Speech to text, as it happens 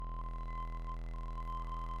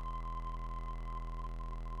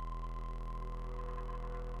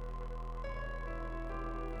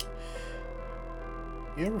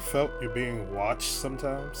You ever felt you're being watched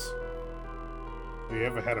sometimes? Have you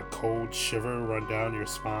ever had a cold shiver run down your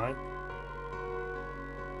spine?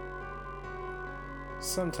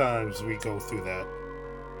 Sometimes we go through that.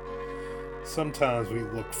 Sometimes we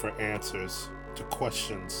look for answers to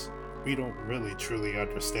questions we don't really truly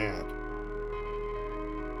understand.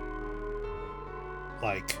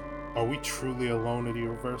 Like, are we truly alone in the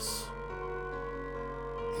universe?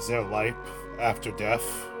 Is there life after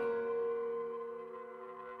death?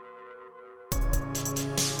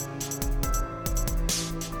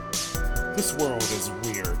 This world is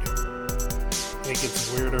weird. It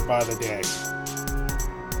gets weirder by the day.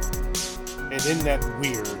 And in that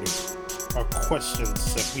weird are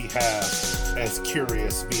questions that we have as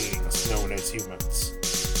curious beings known as humans.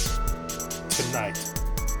 Tonight,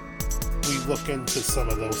 we look into some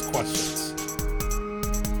of those questions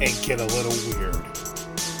and get a little weird.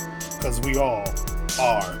 Because we all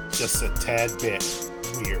are just a tad bit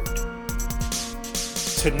weird.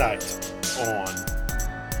 Tonight on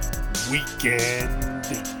Weekend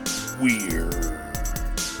Weird.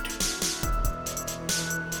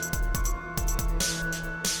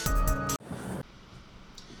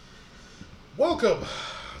 Welcome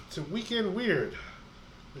to Weekend Weird,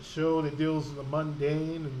 the show that deals with the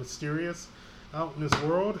mundane and mysterious out in this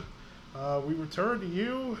world. We return to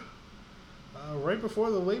you right before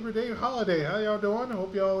the Labor Day holiday. How y'all doing? I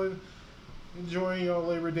hope y'all enjoying your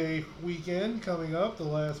Labor Day weekend coming up, the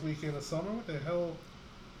last weekend of summer. What the hell?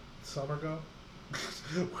 Summer go?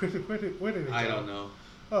 where did it go? I don't know.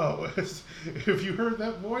 Oh, if you heard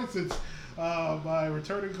that voice, it's my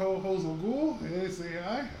returning co-host Ogul. Hey, say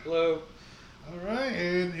hi. Hello. All right,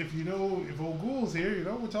 and if you know, if Ogul's here, you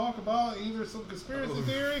know, we'll talk about either some conspiracy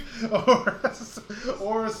theory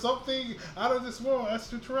or something out of this world,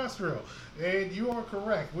 extraterrestrial. And you are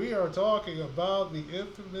correct. We are talking about the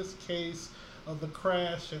infamous case of the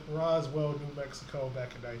crash at Roswell, New Mexico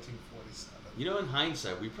back in 1947. You know, in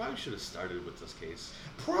hindsight, we probably should have started with this case.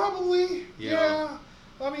 Probably, yeah.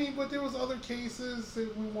 I mean, but there was other cases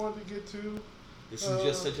that we wanted to get to. This is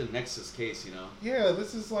just such a nexus case, you know? Yeah,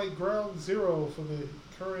 this is like ground zero for the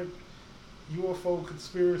current UFO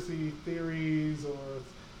conspiracy theories or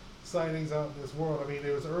sightings out in this world. I mean,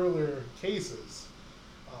 there was earlier cases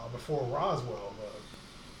before Roswell.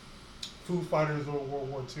 Foo Fighters of World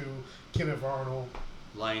War II, Kenneth Arnold.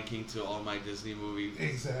 Lion King to all my Disney movies.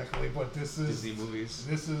 Exactly, but this is Disney movies.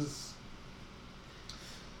 This is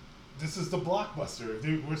the blockbuster.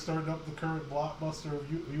 Dude, we're starting up the current blockbuster of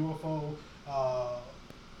UFO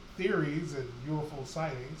theories and UFO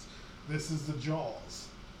sightings. This is the Jaws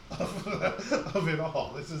of it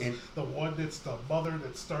all. This is the one that's the mother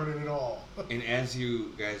that started it all. And as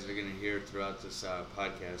you guys are going to hear throughout this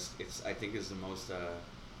podcast, I think is the most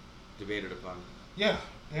debated upon. Yeah.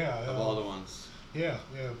 Of all the ones. Yeah.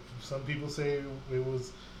 Some people say it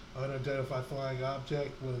was unidentified flying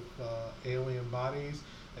object with alien bodies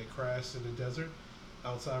that crashed in the desert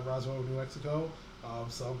outside Roswell, New Mexico.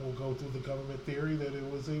 Some will go through the government theory that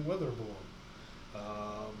it was a weather balloon.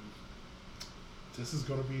 This is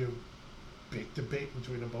going to be a big debate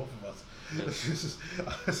between the both of us.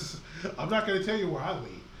 Yes. I'm not going to tell you where I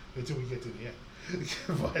lean until we get to the end.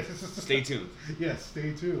 But, stay tuned. Yes,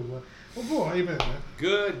 stay tuned. Well, cool. How you been, man?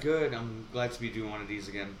 Good. I'm glad to be doing one of these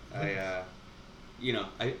again. I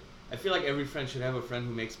feel like every friend should have a friend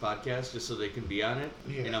who makes podcasts just so they can be on it.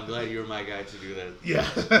 Yeah. And I'm glad you're my guy to do that. Yeah.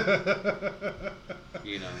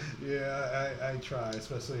 You know. Yeah, I try,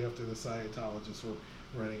 especially after the Scientologists were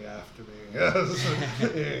running after me.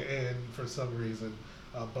 and for some reason,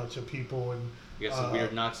 a bunch of people and you got some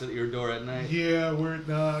weird knocks at your door at night. Yeah, weird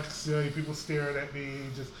knocks. People staring at me,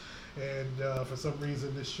 and for some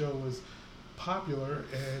reason, this show was popular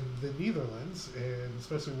in the Netherlands, and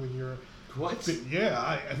especially when you're. What?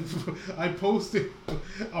 Yeah, I posted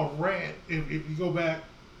a rant. If you go back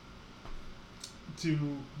to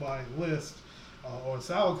my list on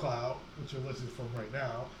SoundCloud, which you're listening from right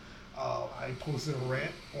now, I posted a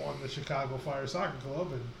rant on the Chicago Fire Soccer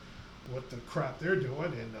Club and what the crap they're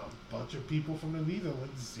doing, and a bunch of people from the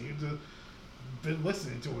Netherlands seem to have been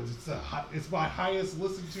listening to it. It's my highest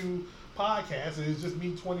listened to podcast, and it's just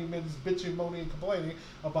me 20 minutes bitching, moaning, and complaining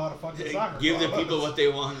about a fucking soccer Give club. the people what they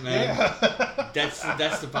want, man. Yeah. That's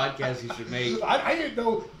the podcast you should make. I didn't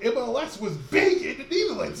know MLS was big in the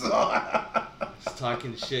Netherlands. Just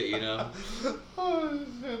talking shit, you know. Oh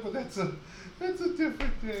shit! But that's a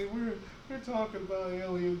different thing. We're talking about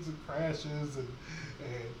aliens and crashes and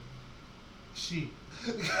sheep.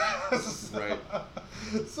 Right.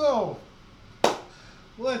 So.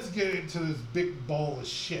 Let's get into this big ball of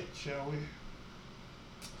shit, shall we?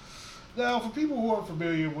 Now, for people who aren't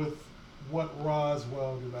familiar with what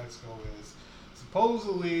Roswell, New Mexico is.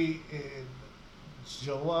 Supposedly in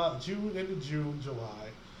July,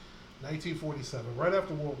 1947, right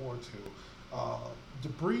after World War II,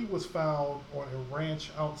 debris was found on a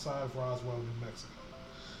ranch outside of Roswell, New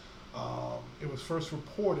Mexico. It was first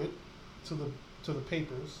reported to the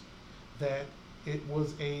papers that it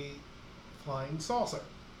was a flying saucer.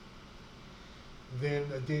 Then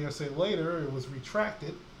a day or so later, it was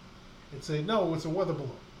retracted and said, no, it's a weather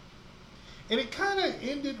balloon. And it kind of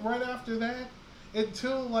ended right after that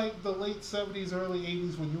until like the late 70s, early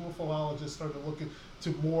 80s when ufologists started looking to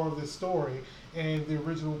more of this story. And the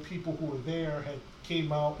original people who were there had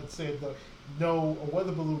came out and said, no, a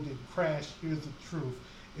weather balloon didn't crash. Here's the truth.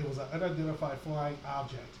 It was an unidentified flying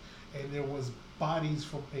object. And there was bodies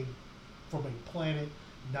from a planet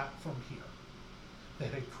not from here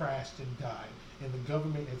that had crashed and died. And the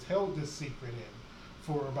government has held this secret in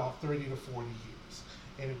for about 30 to 40 years.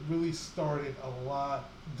 And it really started a lot,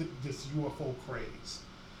 this UFO craze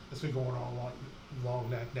that's been going on long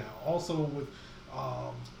that now. Also with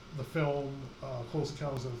the film Close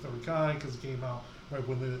Encounters of the Third Kind, because it came out right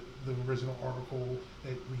when the original article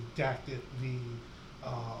that redacted the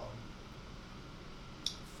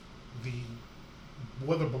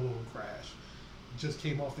weather balloon crash just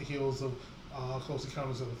came off the heels of Close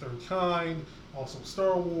Encounters of the Third Kind, also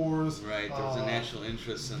Star Wars. Right, there was a national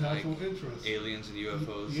interest in aliens and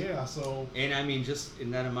UFOs. Yeah, so... And I mean, just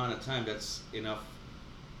in that amount of time, that's enough.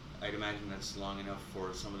 I'd imagine that's long enough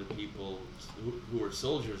for some of the people who were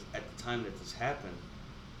soldiers at the time that this happened,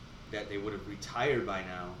 that they would have retired by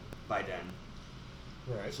then.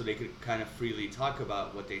 Right. So they could kind of freely talk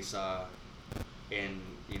about what they saw and,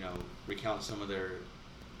 recount some of their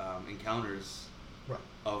encounters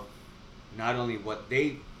of not only what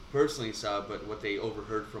they personally saw, but what they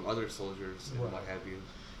overheard from other soldiers and what have you.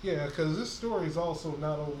 Yeah, because this story is also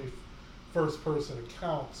not only first-person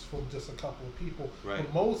accounts from just a couple of people,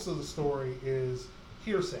 but most of the story is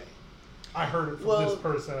hearsay. I heard it from this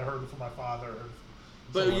person, I heard it from my father.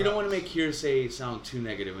 But you don't want to make hearsay sound too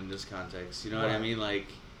negative in this context. You know what I mean? Like,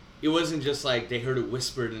 it wasn't just like they heard it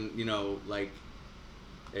whispered and, like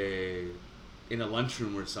in a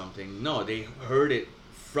lunchroom or something. No, they heard it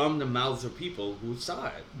from the mouths of people who saw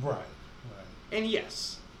it. Right. And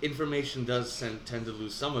yes, information does tend to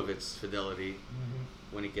lose some of its fidelity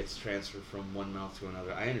when it gets transferred from one mouth to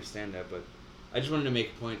another. I understand that, but I just wanted to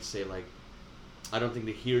make a point to say, like, I don't think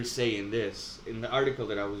the hearsay in the article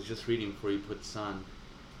that I was just reading before you put this on,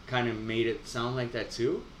 kind of made it sound like that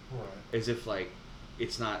too. Right. As if, like,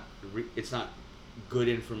 it's not good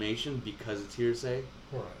information because it's hearsay.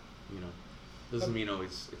 Right. Doesn't mean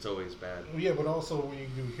it's always bad. Yeah, but also when you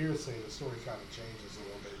do hearsay, the story kind of changes a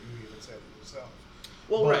little bit. You even said it yourself.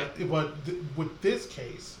 Well, But with this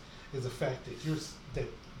case, is the fact that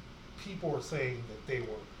people are saying that they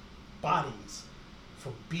were bodies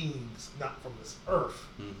from beings not from this earth.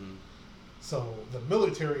 Mm-hmm. So the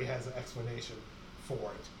military has an explanation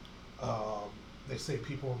for it. They say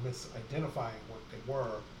people are misidentifying what they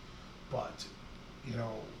were, but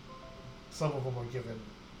some of them are given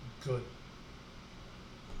good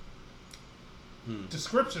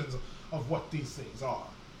descriptions of what these things are.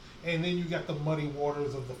 And then you got the muddy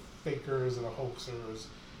waters of the fakers and the hoaxers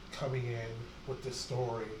coming in with this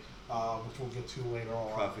story, which we'll get to later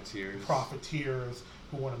on. Profiteers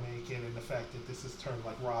who want to make it, and the fact that this is turned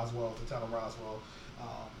like Roswell, the town of Roswell,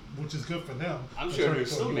 which is good for them. I'm sure they're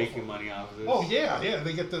still making money off of this. Oh yeah.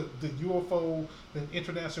 They get the UFO, the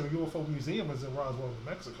International UFO Museum is in Roswell, New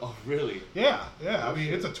Mexico. Oh really? Yeah. I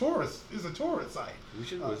mean, it's a tourist site. We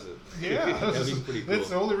should visit. Yeah, that'd be pretty cool. That's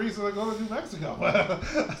the only reason I go to New Mexico.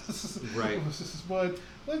 Right. But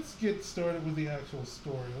let's get started with the actual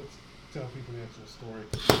story. Let's tell people the actual story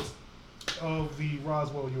of the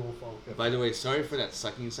Roswell UFO. By the way, sorry for that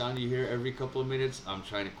sucking sound you hear every couple of minutes. I'm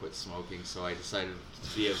trying to quit smoking, so I decided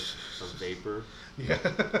to be a vapor. Yeah.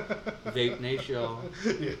 Vape nation.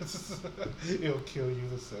 Yes. It'll kill you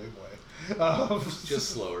the same way.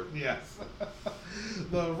 Just slower. Yes.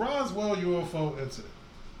 The Roswell UFO incident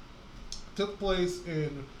took place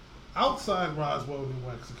outside Roswell, New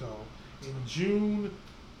Mexico in June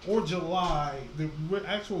or July. The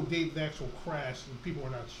actual date, the actual crash, and people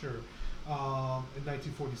are not sure, in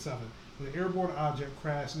 1947. The airborne object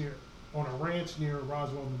crashed on a ranch near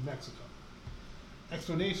Roswell, New Mexico.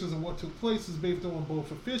 Explanations of what took place is based on both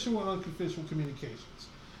official and unofficial communications.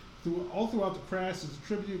 All throughout the crash is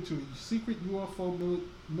attributed to a secret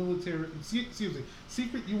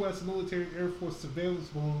secret U.S. military Air Force surveillance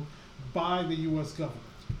balloon by the U.S. government.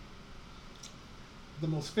 The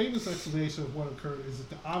most famous explanation of what occurred is that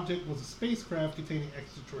the object was a spacecraft containing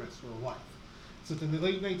extraterrestrial life. Since the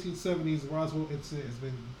late 1970s, the Roswell incident has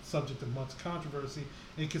been subject to much controversy,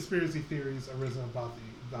 and conspiracy theories arisen about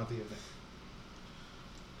the event.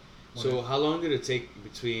 So how long did it take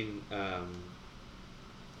between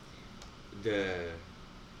the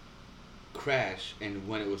crash and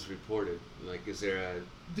when it was reported? Like, is there a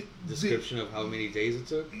description of how many days it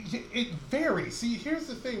took? It varies. See, here's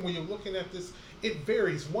the thing: when you're looking at this, it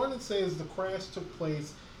varies. One, it says the crash took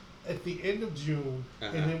place at the end of June,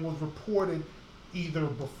 and it was reported either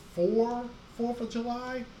before 4th of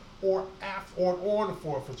July or after or on the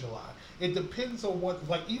 4th of July. It depends on what,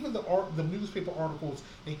 like even the newspaper articles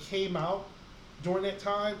that came out during that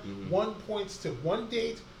time, one points to one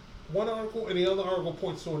date, one article, and the other article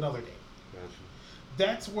points to another date. Gotcha.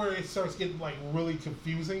 That's where it starts getting like really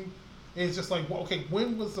confusing. And it's just like, well, okay,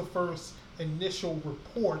 when was the first initial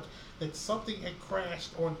report that something had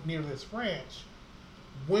crashed on near this ranch?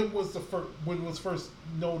 When was first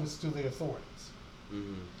noticed to the authorities?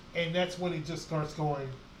 And that's when it just starts going.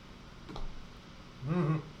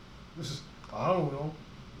 This is, I don't know.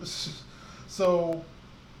 So,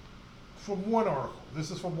 from one article.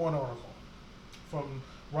 This is from one article from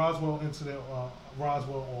Roswell incident,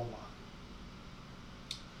 Roswell Online.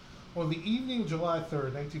 On the evening of July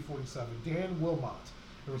 3rd, 1947, Dan Wilmot,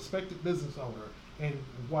 a respected business owner, and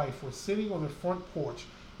wife were sitting on their front porch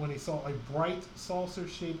when they saw a bright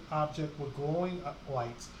saucer-shaped object with glowing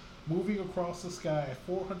lights moving across the sky at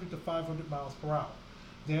 400 to 500 miles per hour.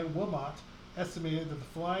 Dan Wilmot estimated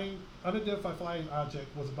that the unidentified flying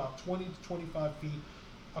object was about 20 to 25 feet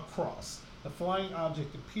across. The flying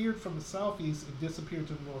object appeared from the southeast and disappeared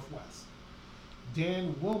to the northwest.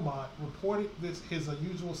 Dan Wilmot reported his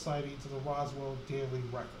unusual sighting to the Roswell Daily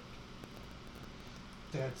Record.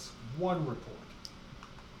 That's one report.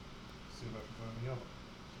 Let's see if I can find the other.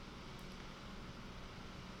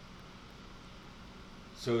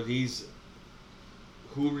 So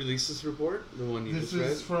who released this report? The one you just read?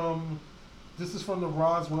 This is from the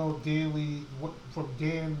Roswell Daily, from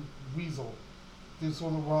Dan Weasel. This is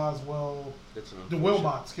from the Roswell. The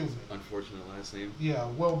Wilmot, excuse me. Unfortunate last name. Yeah,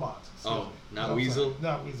 Wilmot. Not Weasel?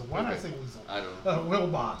 Not Weasel. Why did I say Weasel? I don't know.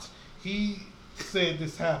 Wilmot. He said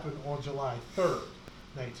this happened on July 3rd,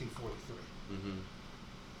 1943.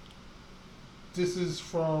 This is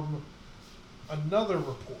from another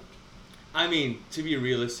report. I mean, to be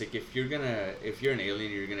realistic, if you're an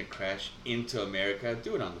alien, you're gonna crash into America,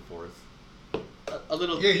 do it on the 4th. A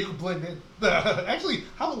little. Yeah, you can blend in. Actually,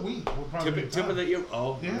 Halloween would probably be tip of the year.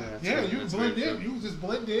 Oh, yeah, you can blend in. You can just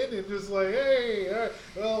blend in and just like, hey,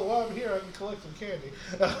 well, while I'm here, I can collect some candy.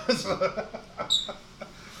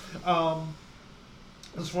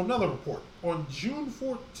 This is from another report. On June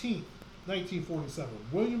 14th, 1947,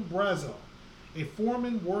 William Brazel, a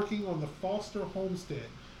foreman working on the Foster homestead,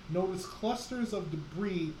 noticed clusters of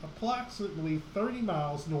debris approximately 30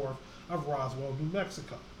 miles north of Roswell, New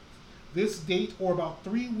Mexico. This date, or about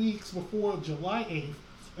 3 weeks before July 8th,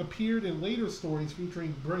 appeared in later stories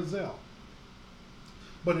featuring Brazel.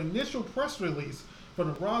 But initial press release from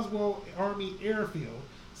the Roswell Army Airfield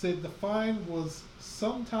said the find was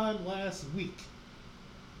sometime last week,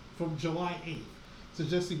 from July 8th,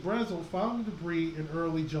 suggesting Brazel found the debris in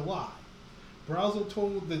early July. Brazel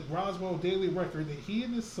told the Roswell Daily Record that he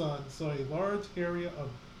and his son saw a large area of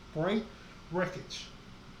bright wreckage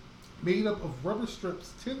made up of rubber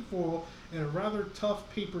strips, tinfoil, and rather tough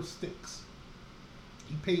paper sticks.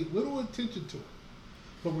 He paid little attention to it,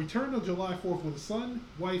 but returned on July 4th with his son,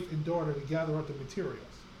 wife, and daughter to gather up the materials.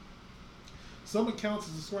 Some accounts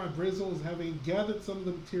describe Brazel as having gathered some of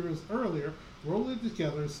the materials earlier, rolled it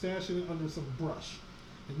together, and stashing it under some brush.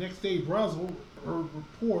 The next day, Brazel heard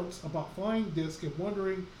reports about flying discs and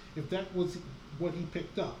wondering if that was what he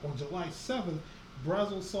picked up. On July 7th,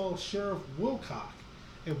 Brazel saw Sheriff Wilcock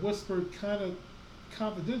and whispered kind of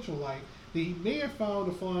confidential-like that he may have found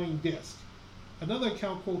a flying disc. Another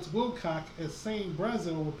account quotes Wilcock as saying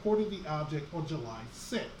Brazel reported the object on July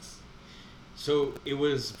 6th. So it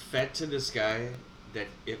was fed to this guy that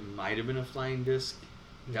it might have been a flying disc?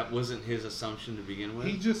 Yeah. That wasn't his assumption to begin with?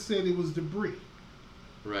 He just said it was debris.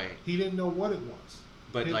 Right. He didn't know what it was.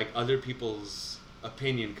 But like other people's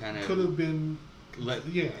opinion kind of... Could have been...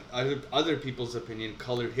 Other people's opinion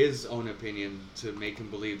colored his own opinion to make him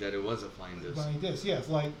believe that it was a flying disc. Flying disc, yes.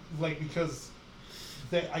 Like because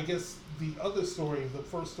I guess the other story, the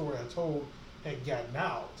first story I told, had gotten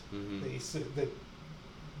out. They said that,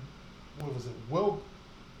 what was it,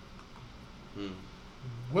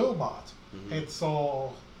 Wilmot had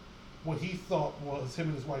saw what he thought was, him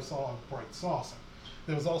and his wife saw a bright saucer.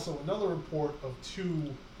 There was also another report of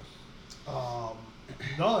two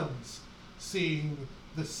nuns seeing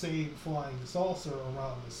the same flying saucer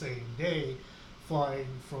around the same day flying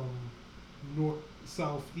from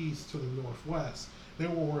southeast to the northwest. They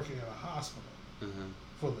were working at a hospital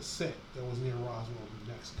for the sick that was near Roswell,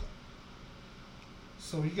 New Mexico.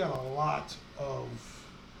 So you got a lot of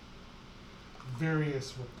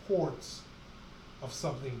various reports of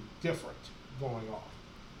something different going on.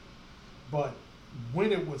 But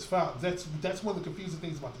when it was found, that's one of the confusing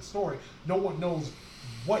things about the story. No one knows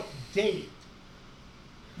what date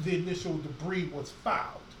the initial debris was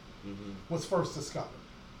found, was first discovered.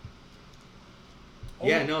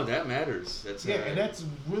 Yeah, no, that matters. That's and that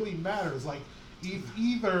really matters. Like,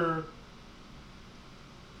 either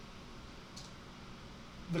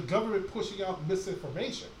the government pushing out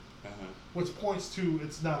misinformation, which points to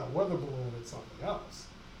it's not a weather balloon, it's something else,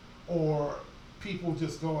 or people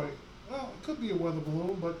just going, well, it could be a weather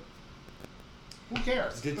balloon, but who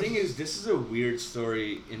cares? The thing is, this is a weird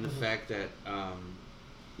story in the fact that,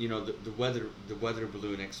 the weather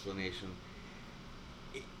balloon explanation.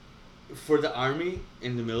 For the army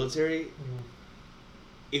and the military,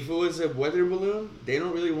 if it was a weather balloon, they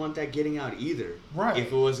don't really want that getting out either. Right.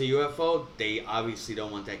 If it was a UFO, they obviously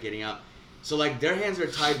don't want that getting out. So, like, their hands are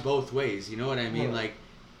tied both ways. You know what I mean? Right. Like,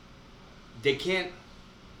 they can't...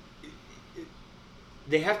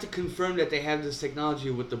 They have to confirm that they have this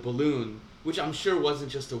technology with the balloon, which I'm sure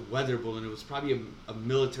wasn't just a weather balloon. It was probably a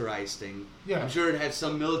militarized thing. Yeah. I'm sure it had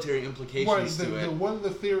some military implications to it. One of the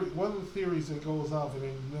theories that goes off, and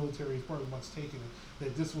the military is pretty much taking it,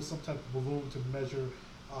 that this was some type of balloon to measure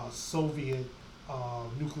Soviet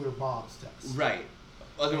nuclear bombs tests. Right.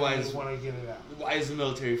 Otherwise, want to get it out. Why is the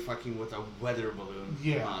military fucking with a weather balloon?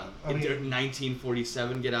 Yeah. Come on.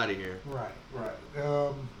 1947, get out of here. Right.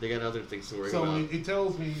 They got other things to worry about. So it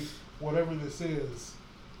tells me whatever this is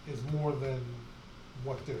more than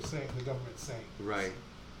what they're saying, the government's saying. Right.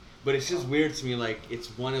 But it's just weird to me, like, it's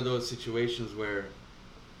one of those situations where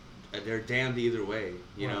they're damned either way,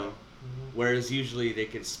 you know? Mm-hmm. Whereas usually they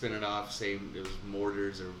could spin it off, saying it was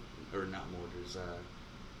mortars or not mortars,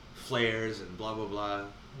 flares and blah, blah, blah.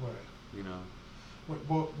 Right. You know?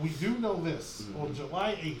 But we do know this. On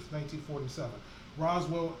July 8th, 1947,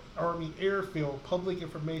 Roswell Army Airfield Public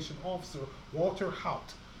Information Officer Walter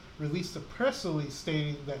Haut released a press release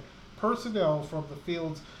stating that personnel from the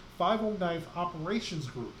field's 509th Operations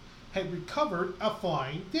Group had recovered a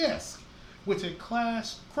flying disc, which had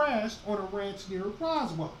crashed on a ranch near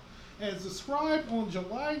Roswell. As described on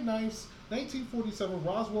July 9th, 1947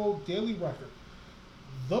 Roswell Daily Record,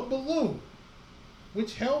 the balloon,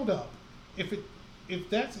 which held up, if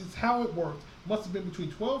that's how it worked, must have been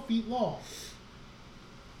between 12 feet long.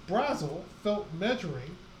 Brazel felt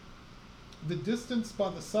measuring the distance by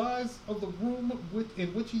the size of the room in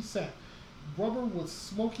which he sat. Rubber was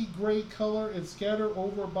smoky gray color and scattered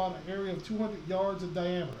over about an area of 200 yards in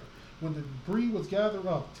diameter. When the debris was gathered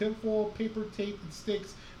up, tinfoil, paper, tape, and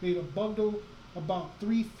sticks made a bundle about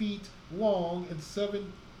 3 feet long and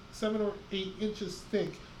 7 or 8 inches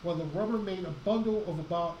thick, while the rubber made a bundle of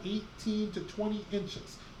about 18 to 20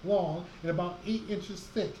 inches long and about 8 inches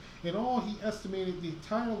thick. In all, he estimated the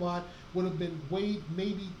entire lot would have been weighed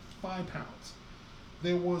maybe 5 pounds.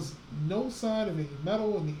 There was no sign of any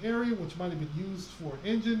metal in the area, which might have been used for an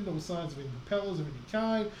engine, no signs of any propellers of any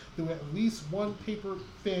kind, though at least one paper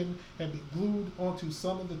fin had been glued onto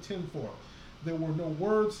some of the tinfoil. There were no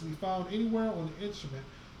words to be found anywhere on the instrument,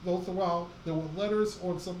 though throughout there were letters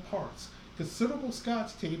on some parts. Considerable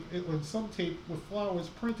Scotch tape and some tape with flowers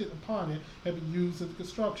printed upon it had been used in the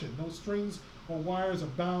construction. No strings or wires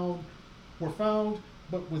were found,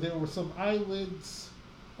 but there were some eyelids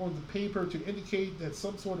on the paper to indicate that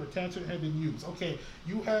some sort of attachment had been used. Okay,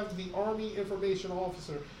 you have the Army information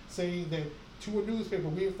officer saying that to a newspaper,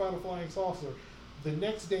 we have found a flying saucer. The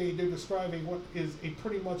next day, they're describing what is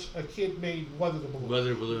pretty much a kid-made weather balloon.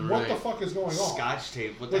 Weather balloon, what the fuck is going on? Scotch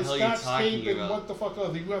tape. What the hell are you talking about? And what the fuck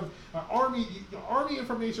other? You have an Army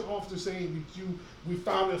information officer saying that we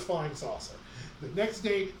found this flying saucer. The next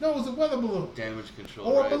day, no, it was a weather balloon. Damage control.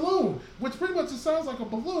 Or a balloon, which pretty much sounds like a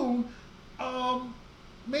balloon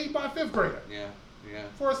made by a 5th grader. Yeah.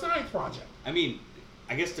 For a science project. I mean,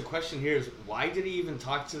 I guess the question here is, why did he even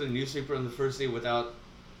talk to the newspaper on the first day without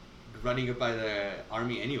running it by the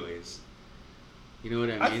Army anyways? You know what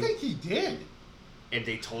I mean? I think he did. And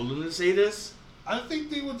they told him to say this? I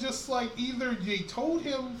think they were just like, either they told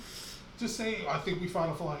him to say, I think we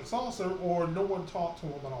found a flying saucer, or no one talked to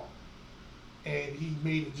him at all. And he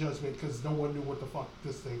made a judgment because no one knew what the fuck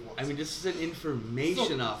this thing was. I mean, this is an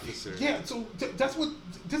information officer. Yeah, so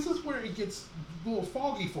this is where it gets a little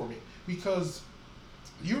foggy for me, because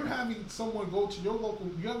you're having someone go to your local,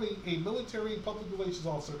 you're having a military public relations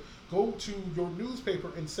officer go to your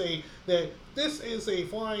newspaper and say that this is a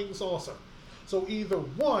flying saucer. So either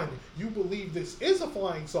one, you believe this is a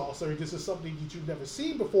flying saucer, this is something that you've never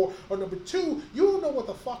seen before, or number two, you don't know what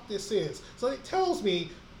the fuck this is. So it tells me,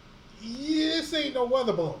 this ain't no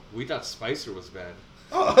weather balloon. We thought Spicer was bad.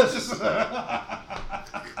 Oh, it's just...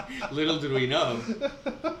 Little did we know.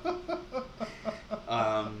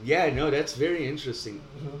 Yeah, no, that's very interesting.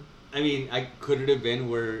 Mm-hmm. I mean, could it have been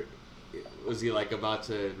where was he like about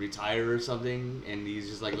to retire or something, and he's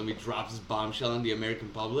just like, let me drop this bombshell on the American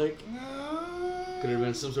public? Could it have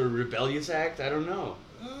been some sort of rebellious act? I don't know.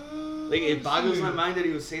 Like, it boggles my mind that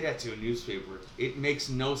he would say that to a newspaper. It makes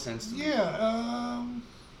no sense to me. Yeah,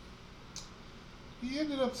 he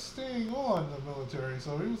ended up staying on the military,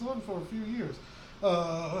 so he was on for a few years.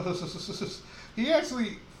 He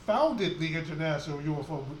actually founded the International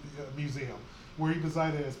UFO Museum, where he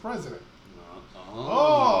presided as president.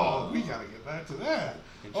 Oh, we gotta get back to that.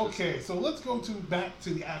 Okay, so let's go back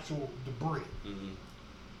to the actual debris. Mm-hmm.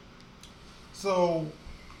 So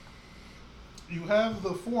you have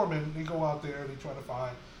the foreman. They go out there. They try to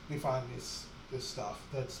find. They find this stuff.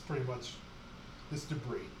 That's pretty much this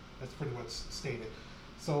debris. That's pretty much stated.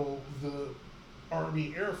 So the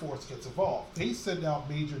Army Air Force gets involved. They send out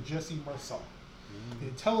Major Jesse Marceau, the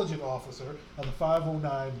intelligence officer of the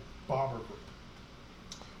 509 Bomber Group,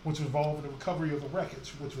 which was involved in the recovery of the wreckage,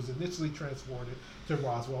 which was initially transported to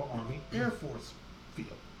Roswell Army Air Force Field.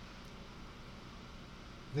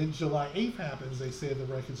 Then July 8th happens. They say the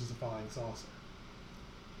wreckage is a flying saucer.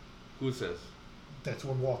 Who says? That's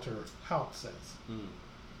what Walter Haupt says.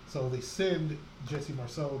 So they send Jesse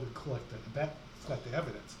Marceau to collect the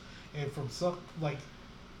evidence. And from some, like,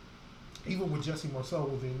 even with Jesse Marceau,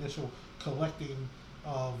 with the initial collecting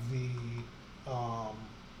of the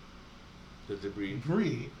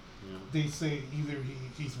debris, they say either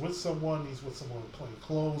he's with someone in plain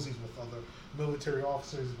clothes, he's with other military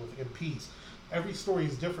officers, with MPs. Every story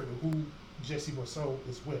is different of who Jesse Marceau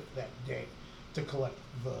is with that day to collect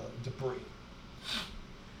the debris.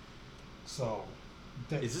 So,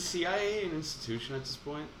 is the CIA an institution at this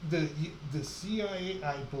point? The CIA,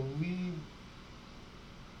 I believe.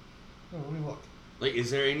 Oh, let me look. Like, is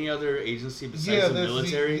there any other agency besides the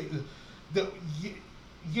military?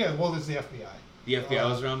 Well, there's the FBI. The FBI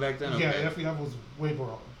was around back then? Okay. Yeah, the FBI was way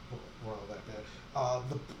more that bad.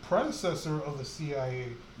 The predecessor of the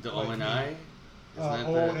CIA... The ONI?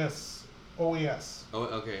 OES. Oh,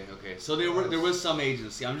 okay. So there was some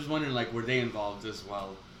agency. I'm just wondering, like, were they involved as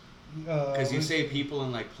well? Because you say people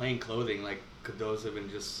in, like, plain clothing, like, could those have been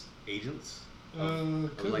just agents?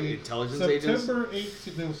 Like intelligence agents? September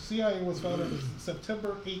 18th, the CIA was founded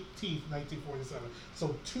September 18th, 1947.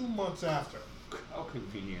 So 2 months after. How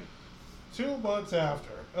convenient. 2 months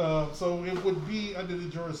after. So it would be under the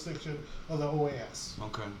jurisdiction of the OAS.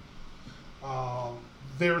 Okay.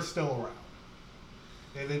 They're still around.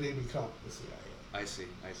 And then they become the CIA. I see.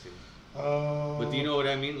 But do you know what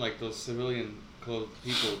I mean? Like, those civilian clothed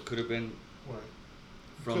people could have been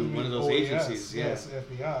from one of those agencies. Yes,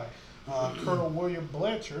 FBI. Colonel William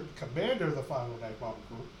Blanchard, commander of the 509 Bomber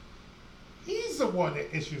Group, he's the one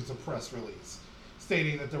that issues the press release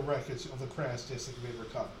stating that the wreckage of the crash disk had been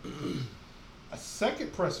recovered. A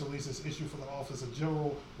second press release is issued from the office of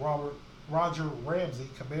General Roger Ramsey,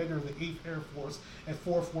 commander of the 8th Air Force at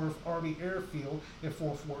Fort Worth Army Airfield in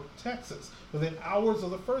Fort Worth, Texas, within hours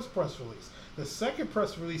of the first press release. The second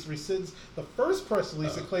press release rescinds the first press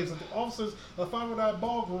release and claims that the officers of the 509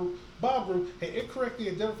 bomb group had incorrectly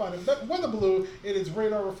identified a weather balloon in its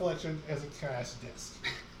radar reflection as a crash disk.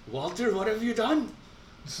 Walter, what have you done?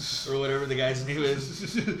 Or whatever the guy's name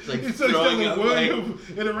is. Like, it's throwing up, William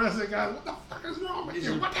and the rest of the guys, what the fuck is wrong with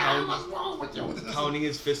you? What the hell is wrong with you? Pounding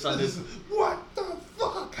his fist on his... What the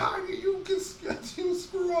fuck? How do you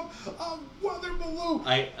screw up a weather balloon?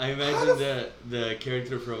 I imagine the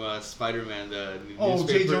character from Spider-Man, the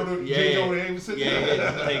newspaper. J. Jonah Jameson.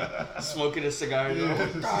 Yeah, like smoking a cigar. Yeah.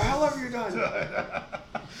 What the hell have you done?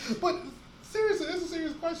 But seriously, it's a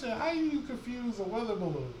serious question. How do you confuse a weather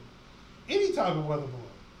balloon, any type of weather balloon,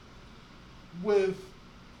 with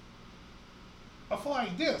a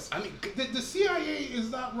flying disc? I mean, the CIA is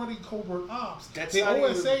not running covert ops. That's the not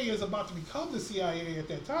OSA is about to become the CIA at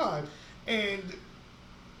that time, and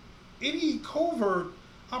any covert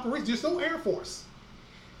operation, there's no Air Force,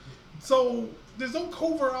 so there's no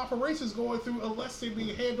covert operations going through unless they're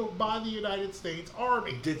being handled by the United States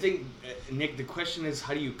Army. The thing, Nick, the question is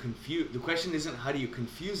how do you confuse? The question isn't how do you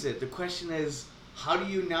confuse it. The question is, how do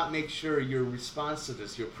you not make sure your response to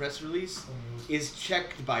this, your press release, is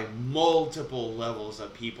checked by multiple levels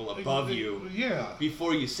of people above you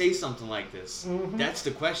before you say something like this? That's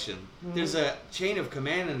the question. There's a chain of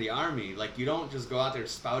command in the Army. Like, you don't just go out there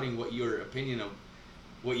spouting what your opinion of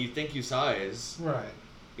what you think you saw is. Right.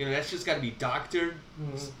 You know, that's just got to be doctored.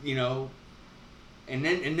 Mm-hmm. You know, and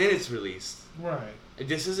then it's released. Right.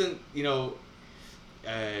 This isn't, you know,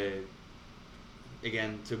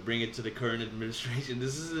 again, to bring it to the current administration,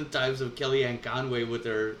 this isn't times of Kellyanne Conway with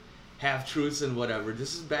her half-truths and whatever.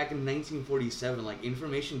 This is back in 1947. Like,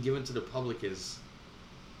 information given to the public is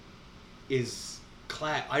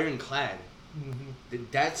ironclad. Mm-hmm.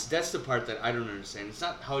 That's the part that I don't understand. It's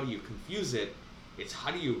not how do you confuse it, it's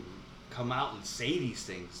how do you come out and say these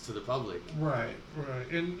things to the public. Right,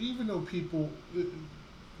 right. And even though people,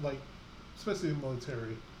 like, especially in the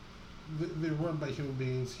military, they're run by human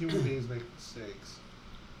beings. Human beings make mistakes.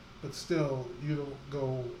 But still, you don't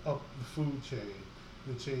go up the food chain,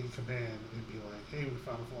 the chain command, and be like, hey, we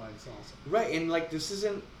found a flying saucer. Right, and like this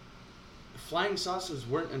isn't... Flying saucers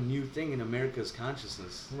weren't a new thing in America's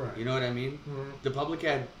consciousness. Right. You know what I mean? Mm-hmm. The public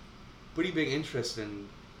had pretty big interest in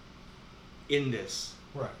this.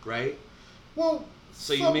 Right. Right? Well,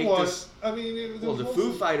 so somewhat, you make this... I mean... the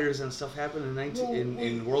Foo Fighters and stuff happened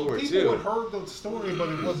in World War II. People had heard the story, but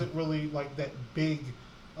it wasn't really like that big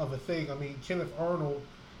of a thing. I mean, Kenneth Arnold,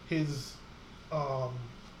 his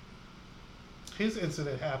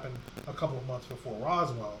incident happened a couple of months before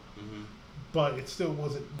Roswell, but it still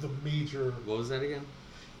wasn't the major... What was that again?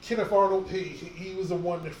 Kenneth Arnold, he was the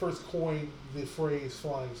one that first coined the phrase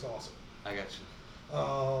flying saucer. I got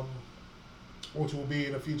you. Which will be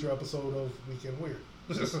in a future episode of Weekend Weird.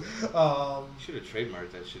 Should have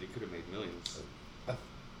trademarked that shit. He could have made millions.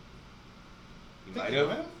 He might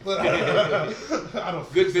have. I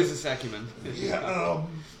don't. Good business acumen. Yeah.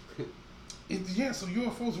 So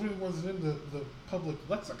UFOs really wasn't in the public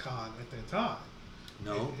lexicon at that time.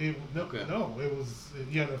 No. Okay. No. It was.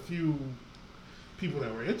 You had a few people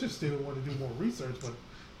that were interested and wanted to do more research, but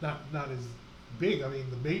not as big. I mean,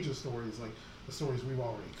 the major stories, like the stories we've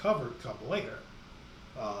already covered, come later.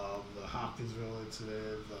 The Hopkinsville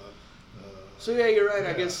incident. So yeah, you're right. Yeah.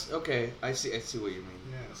 I guess I see what you mean.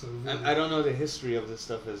 Yeah. So really, I don't know the history of this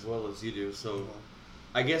stuff as well as you do. So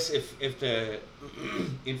I guess if the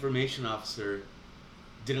information officer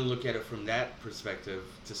didn't look at it from that perspective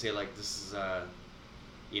to say like this is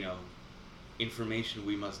information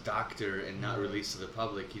we must doctor and not release to the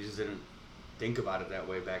public, he just didn't think about it that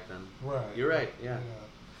way back then. Right. You're right. Yeah.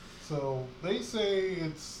 So they say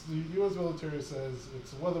the U.S. military says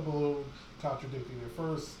it's a weather balloon, contradicting their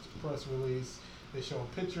first press release. They show a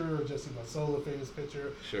picture of Jesse Marceau, the famous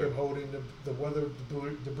picture, him holding the weather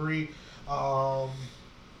debris.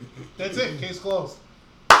 That's it. Case closed.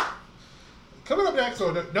 Coming up next,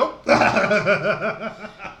 nope.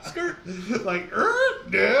 Skirt. Like,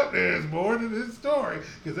 yeah, there's more to this story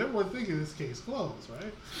because everyone's thinking this case closed,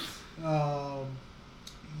 right?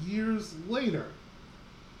 Years later.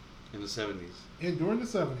 In the 70s. During the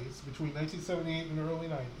 70s, between 1978 and the early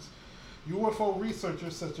 90s, UFO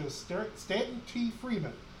researchers such as Stanton T.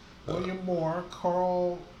 Freeman, William Moore,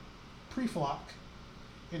 Carl Preflock,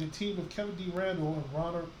 and a team of Kevin D. Randall and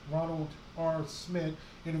Ronald R. Smith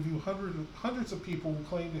interviewed hundreds of people who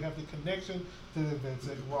claimed to have the connection to the events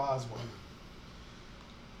at Roswell.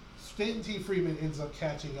 Stanton T. Freeman ends up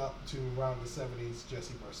catching up to, around the 70s,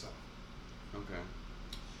 Jesse Marceau. Okay.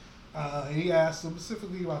 He asked him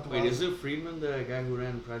specifically about the... Wait, isn't Friedman the guy who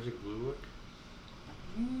ran Project Blue Book?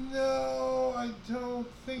 No, I don't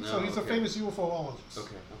think so. He's a famous UFOologist.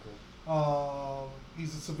 Okay.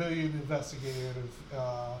 He's a civilian investigator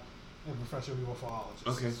and professional UFOologist.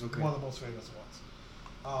 Okay. One of the most famous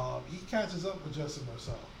ones. He catches up with Jesse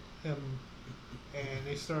Marceau. And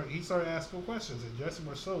he started asking questions. And Jesse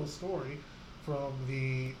Marceau's story from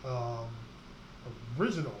the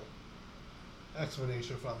original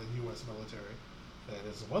explanation from the U.S. military, that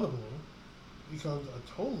is a weather balloon, becomes a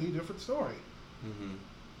totally different story.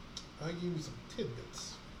 I'll give you some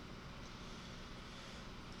tidbits.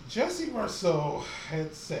 Jesse Marceau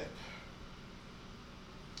had said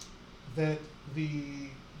that the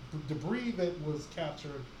debris that was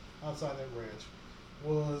captured outside that ranch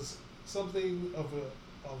was something of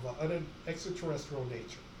an extraterrestrial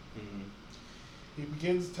nature. He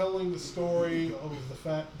begins telling the story of the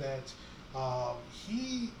fact that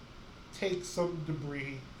he takes some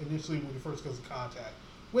debris initially when he first comes in contact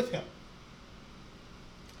with him,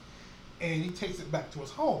 and he takes it back to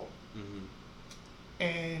his home,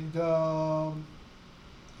 and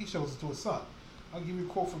he shows it to his son. I'll give you a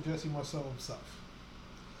quote from Jesse Marceau himself.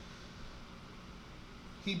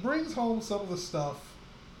 He brings home some of the stuff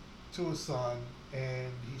to his son,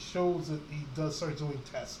 and he shows that he does start doing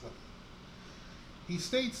tests with it. He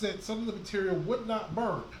states that some of the material would not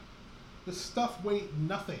burn. The stuff weighed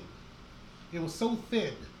nothing. It was so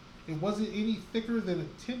thin, It wasn't any thicker than a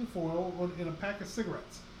tin foil in a pack of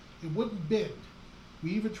cigarettes. It wouldn't bend.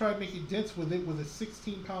 We even tried making dents with it with a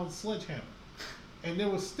 16-pound sledgehammer. And there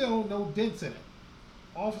was still no dents in it.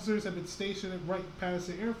 Officers had been stationed at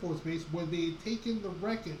Wright-Patterson Air Force Base where they had taken the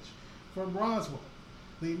wreckage from Roswell.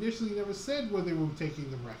 They initially never said where they were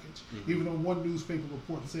taking the wreckage, even though one newspaper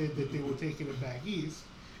report said that they were taking it back east,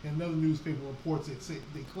 and another newspaper report said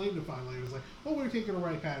they claimed to find later. It was like, oh, we were taking it to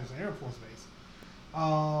Wright-Patterson Air Force Base.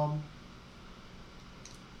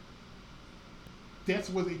 That's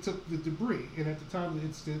where they took the debris, and at the time of the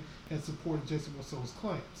incident, had supported Jesse Marceau's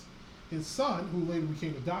claims. His son, who later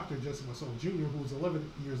became a doctor, Jesse Marceau Jr., who was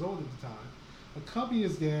 11 years old at the time, accompanied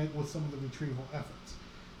his dad with some of the retrieval efforts.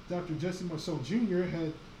 Dr. Jesse Marceau Jr.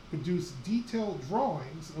 had produced detailed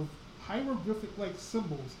drawings of hieroglyphic-like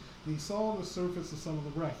symbols that he saw on the surface of some of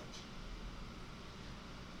the wreckage.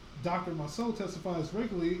 Dr. Marceau testifies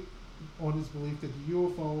regularly on his belief that the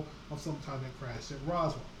UFO of some time had crashed at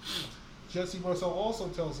Roswell. Jesse Marceau also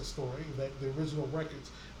tells a story that the original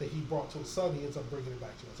records that he brought to his son, he ends up bringing it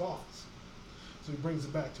back to his office. So he brings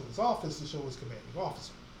it back to his office to show his commanding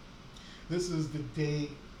officer. This is the day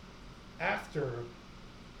after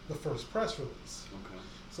the first press release. Okay.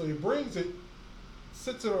 So he brings it,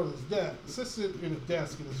 sits it on his desk, sits it in a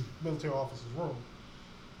desk in his military officer's room.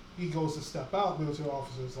 He goes to step out. Military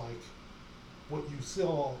officer's like, what you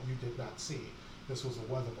saw, you did not see. This was a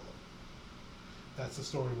weather balloon. That's the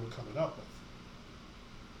story we're coming up with.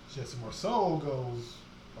 Jesse Marceau goes,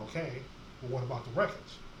 okay, well, what about the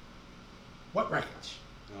wreckage? What wreckage?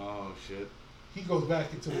 Oh, shit. He goes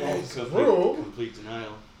back into the officer's room. Complete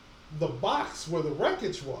denial. The box where the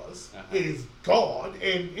wreckage was is gone,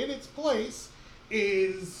 and in its place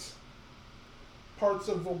is parts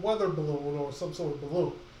of a weather balloon or some sort of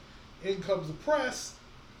balloon. In comes the press.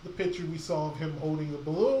 The picture we saw of him holding the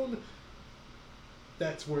balloon,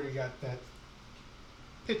 that's where he got that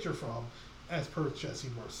picture from, as per Jesse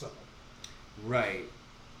Marceau. Right.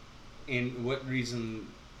 And what reason,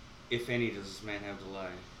 if any, does this man have to lie?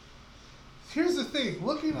 Here's the thing.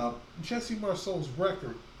 Looking up Jesse Marceau's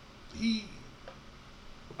record, he,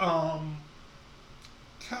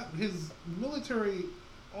 his military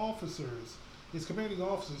officers, his commanding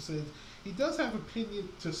officer said he does have opinion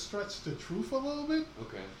to stretch the truth a little bit.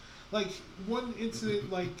 Okay. Like one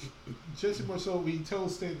incident, like Jesse Marceau, he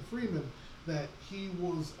tells Stanton Freeman that he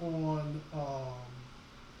was on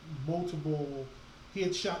he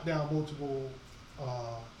had shot down multiple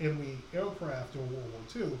enemy aircraft during World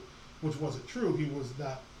War II, which wasn't true. He was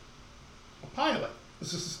not a pilot.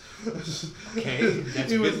 Okay,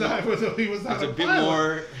 he was not a bit pilot.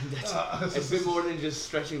 More. That's a bit more than just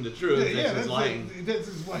stretching the truth. Yeah, that's lying. That's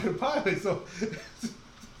just like a pilot. So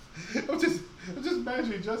I'm just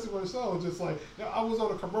imagining Jesse Marceau just like, I was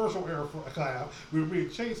on a commercial aircraft. We were being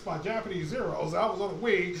chased by Japanese Zeros. I was on a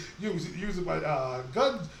wing using my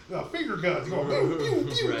guns, finger guns, going pew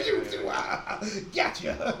pew pew pew pew.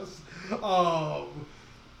 Gotcha.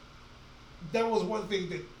 That was one thing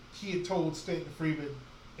that he had told Stanton Freeman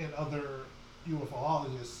and other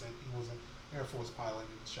UFOologists that he was an Air Force pilot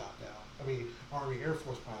and shot down. I mean, Army Air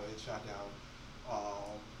Force pilot and shot down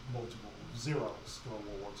multiple Zeros during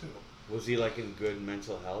World War II. Was he like in good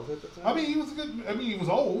mental health at the time? I mean, he was good. I mean, he was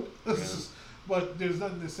old, Yeah. but there's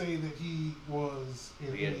nothing to say that he was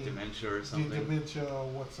in he had dementia or something. Dementia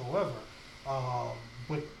whatsoever.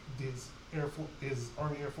 But his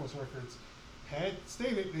Army Air Force records had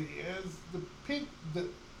stated that as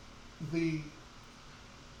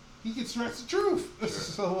he could stretch the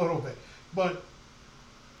truth a little bit, but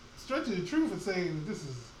stretching the truth and saying that this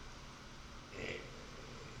is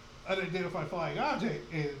unidentified flying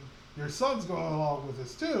object and your son's going along with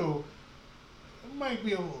this too, it might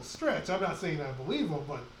be a little stretch. I'm not saying I believe him,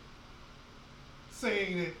 but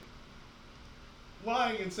saying that,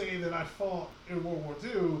 lying and saying that I fought in World War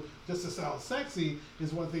II just to sound sexy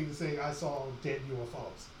is one thing to say I saw dead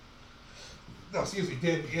UFOs. No, excuse me,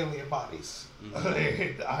 dead alien bodies. Mm-hmm.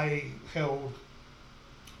 And I held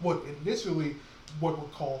what initially what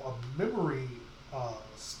we'd call a memory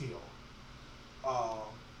steel.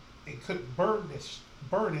 And couldn't burn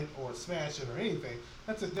it or smash it or anything.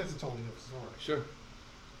 That's a totally different story. Sure.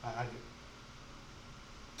 I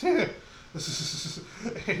do.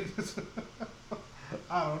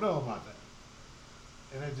 I don't know about that.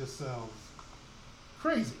 And it just sounds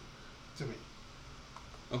crazy to me.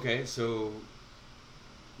 Okay, so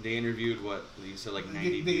they interviewed what? You said like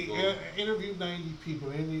 90 people? They interviewed 90 people.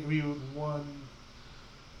 They interviewed one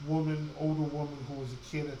older woman who was a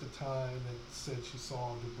kid at the time that said she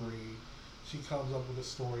saw debris. She comes up with a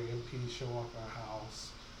story. MPs show up at her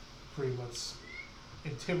house, pretty much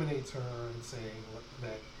intimidates her and saying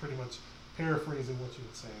that, pretty much paraphrasing what you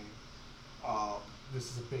were saying,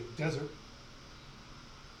 this is a big desert.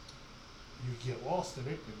 You get lost in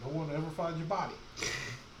it, and no one will ever find your body.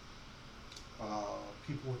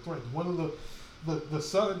 People were threatened. One of the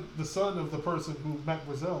son of the person who met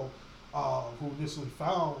Brazil, who initially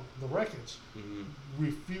found the wreckage,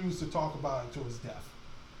 refused to talk about it to his death.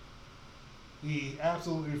 He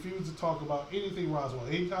absolutely refused to talk about anything Roswell.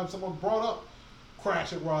 Anytime someone brought up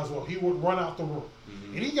crash at Roswell, he would run out the room.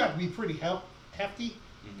 And he got to be pretty hefty,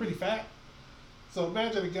 pretty fat. So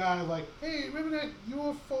imagine a guy like, hey, remember that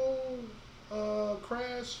UFO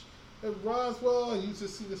crash at Roswell? And you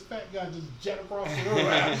just see this fat guy just jet across the room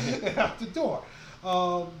and out the door.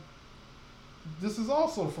 This is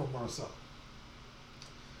also from Marcel.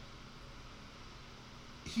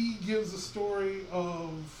 He gives a story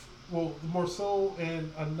of, well, Marceau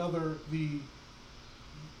and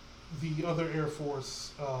the other Air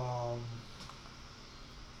Force, let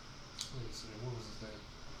me see, what was his name?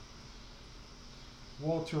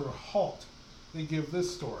 Walter Halt. They give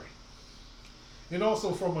this story. And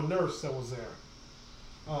also from a nurse that was there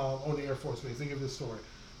on the Air Force Base. They give this story.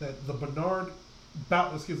 That the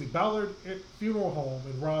Ballard Funeral Home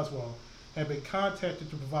in Roswell had been contacted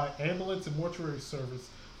to provide ambulance and mortuary service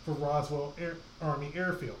for Roswell Army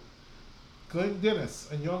Airfield. Glenn Dennis,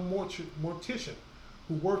 a young mortician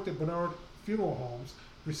who worked at Ballard Funeral Homes,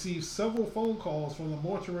 received several phone calls from the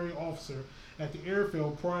mortuary officer at the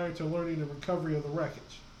airfield prior to learning the recovery of the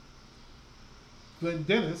wreckage. Glenn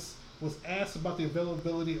Dennis was asked about the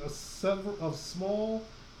availability of small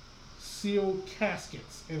sealed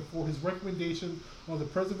caskets and for his recommendation on the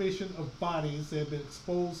preservation of bodies that had been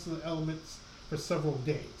exposed to the elements for several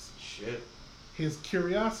days. Shit. His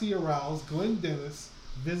curiosity aroused, Glenn Dennis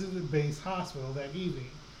visited base hospital that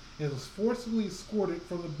evening and was forcibly escorted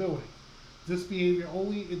from the building. This behavior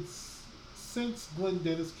only incensed Glenn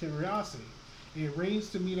Dennis' curiosity. He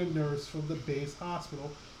arranged to meet a nurse from the base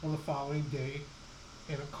hospital on the following day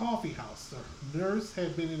in a coffee house. The nurse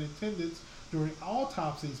had been in attendance during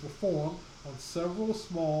autopsies performed on several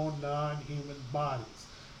small non-human bodies.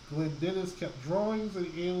 Glenn Dennis kept drawings of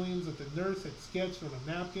the aliens that the nurse had sketched on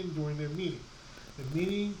a napkin during their meeting. The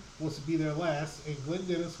meeting was to be their last, and Glenn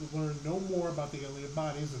Dennis would learn no more about the alien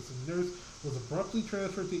bodies as the nurse was abruptly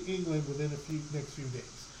transferred to England within the next few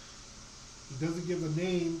days. He doesn't give the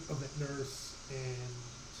name of that nurse, and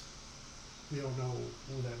we don't know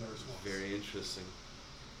who that nurse was. Very interesting.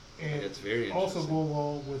 And it's very interesting. Also go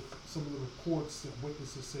along with some of the reports that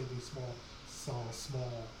witnesses said they saw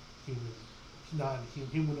small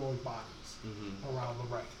non-humanoid bodies around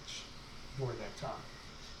the wreckage during that time.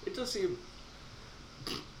 It does seem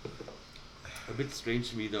a bit strange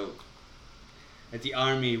to me, though, that the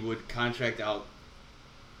Army would contract out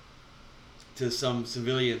to some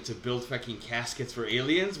civilian to build fucking caskets for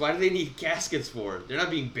aliens. Why do they need caskets for? They're not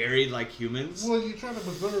being buried like humans. Well, you're trying to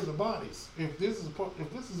preserve the bodies. If this is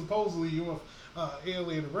supposedly your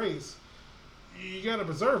alien race, you got to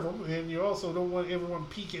preserve them, and you also don't want everyone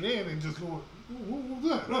peeking in and just going, "What's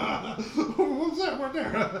that? What's that right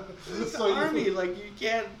there?" It's the Army. Like, you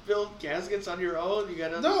can't build caskets on your own. You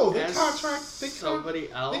gotta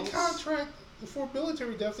somebody else. They contract for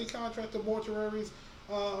military deaths. They contract the mortuaries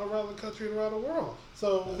around the country and around the world.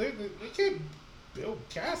 So they can't build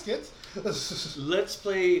caskets. Let's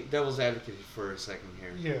play devil's advocate for a second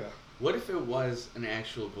here. Yeah. What if it was an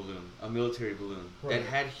actual balloon, a military balloon, that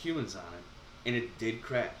had humans on it, and it did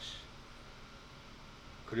crash?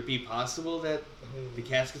 Could it be possible that the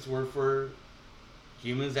caskets were for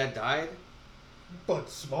humans that died? But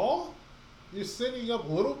small? You're sending up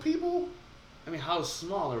little people? I mean, how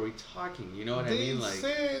small are we talking? You know what I mean? Like,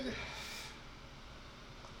 said...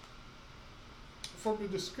 From the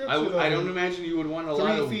description, I don't imagine you would want a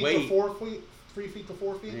lot of weight. 3 feet to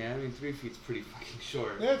 4 feet. Yeah, I mean 3 feet's pretty fucking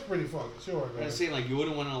short. That's pretty fucking short, man. I'm saying, like, you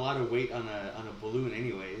wouldn't want a lot of weight on a balloon,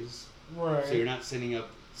 anyways. Right. So you're not sending up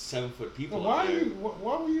 7-foot people. Well,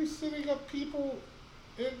 why were you sending up people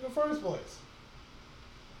in the first place?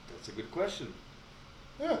 That's a good question.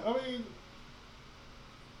 Yeah, I mean,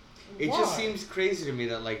 it just seems crazy to me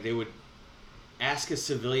that, like, they would ask a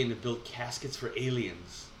civilian to build caskets for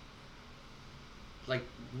aliens. Like,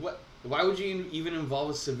 what? Why would you even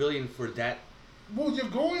involve a civilian for that? Well, you're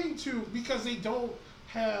going to, because they don't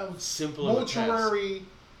have simple mortuary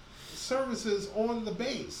services on the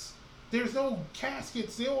base. There's no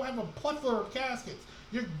caskets. They don't have a plethora of caskets.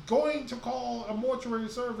 You're going to call a mortuary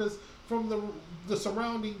service from the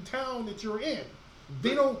surrounding town that you're in.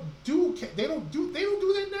 They don't do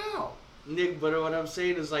that now. Nick, but what I'm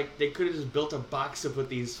saying is, like, they could have just built a box to put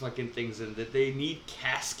these fucking things in. That they need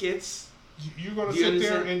caskets. You're going to sit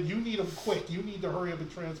there and you need them quick. You need to hurry up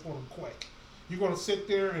and transport them quick. You're going to sit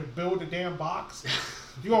there and build a damn box.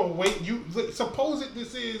 You're going to wait. Suppose that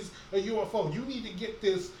this is a UFO. You need to get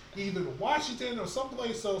this either to Washington or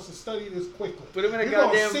someplace else to study this quickly. Put him in a You're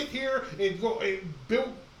goddamn... going to sit here and go and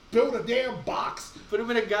build a damn box. Put him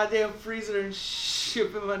in a goddamn freezer and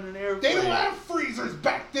ship him on an airplane. They don't have freezers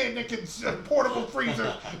back then that can... portable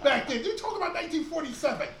freezers back then. You're talking about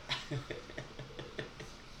 1947.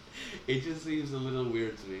 It just seems a little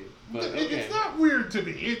weird to me. But okay. It's not weird to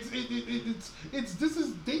me. It's this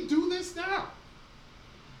is they do this now.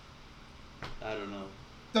 I don't know.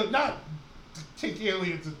 They're not take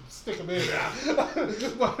aliens and stick them in.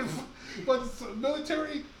 but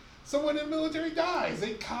military, someone in the military dies.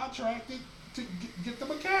 They contracted to get them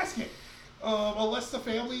a casket. Unless the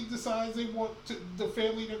family decides they want to, the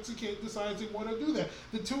family next to kid decides they want to do that.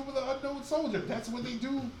 The Tomb of the Unknown Soldier. That's what they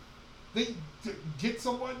do. They get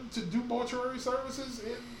someone to do mortuary services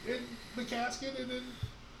in the casket, and then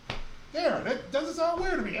there. That doesn't sound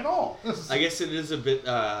weird to me at all. I guess it is a bit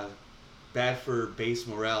bad for base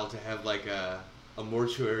morale to have like a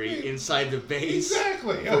mortuary inside the base.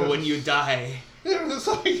 Exactly. For when you die. It's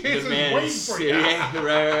like it's just waiting for you. Yeah,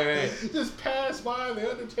 right. Just pass by the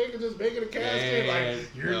Undertaker, just making a casket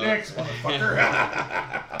you're next, motherfucker.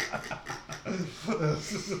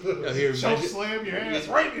 Choke slam your ass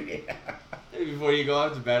right in here. Before you go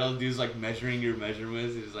out to battle, dude's like measuring your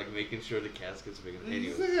measurements. He's like making sure the casket's big enough.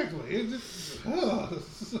 Anyway. Exactly. It just,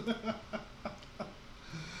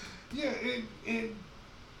 yeah, and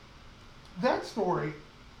that story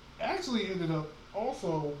actually ended up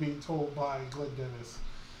also being told by Glenn Dennis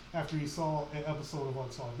after he saw an episode of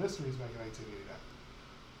Unsolved Mysteries back in 1989.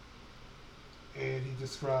 And he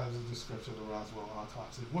describes the description of the Roswell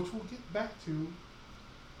autopsy, which we'll get back to in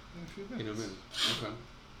a few minutes. In a minute. Okay.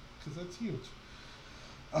 Because that's huge.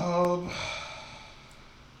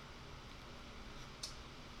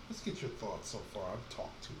 Let's get your thoughts so far. I've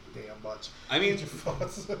talked too damn much. I mean, your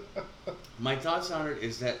thoughts. My thoughts on it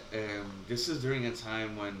is that this is during a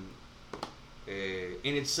time when, and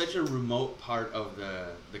it's such a remote part of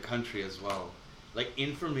the country as well. Like,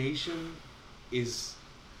 information is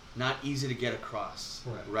not easy to get across,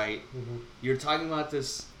 right? Mm-hmm. You're talking about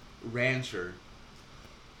this rancher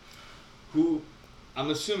who, I'm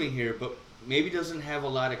assuming here, but maybe doesn't have a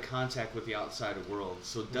lot of contact with the outside world,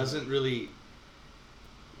 so doesn't really...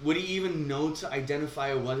 Would he even know to identify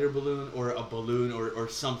a weather balloon or a balloon or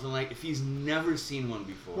something like, if he's never seen one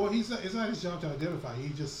before? Well, it's not his job to identify. He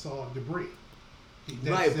just saw debris.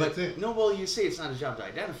 But no, well, you say it's not his job to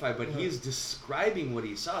identify, but he's describing what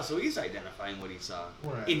he saw, so he's identifying what he saw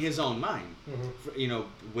in his own mind,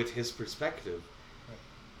 with his perspective. Right.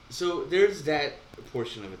 So there's that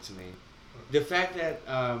portion of it to me. The fact that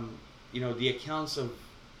the accounts of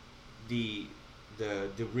the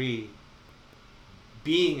debris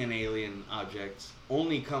being an alien object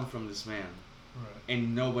only come from this man,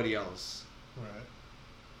 and nobody else. Right.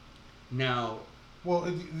 Now. Well,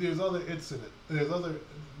 there's other There's other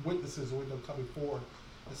witnesses who end up coming forward,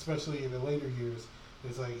 especially in the later years.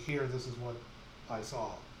 It's like, here, this is what I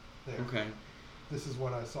saw. There. Okay. This is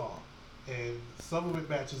what I saw. And some of it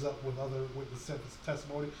matches up with other witness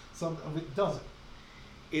testimony. Some of it doesn't.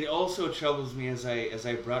 It also troubles me, as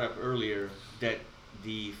I brought up earlier, that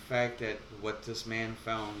the fact that what this man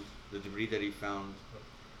found, the debris that he found,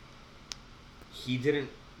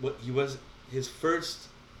 his first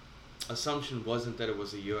assumption wasn't that it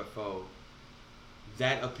was a UFO.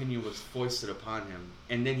 That opinion was foisted upon him,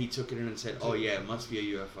 and then he took it in and said, "Oh yeah, it must be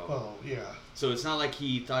a UFO." Oh yeah. So it's not like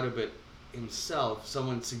he thought of it himself.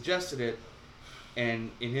 Someone suggested it, and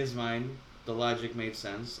in his mind, the logic made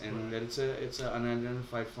sense, and that it's an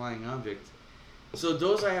unidentified flying object. So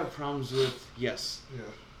those I have problems with. Yes. Yeah.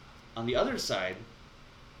 On the other side,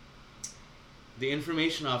 the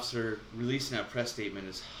information officer releasing that press statement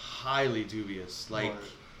is highly dubious. Like.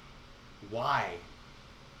 Why?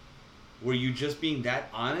 Were you just being that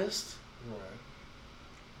honest?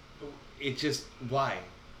 Right. It just... Why?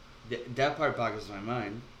 That part boggles my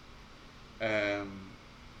mind. And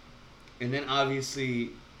then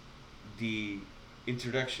obviously the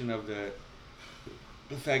introduction of the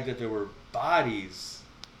fact that there were bodies,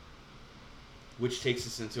 which takes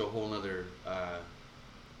us into a whole other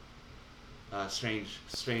strange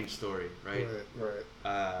story, right?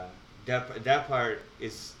 Right. That part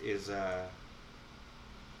is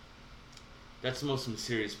that's the most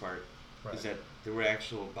mysterious part, is that there were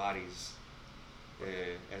actual bodies,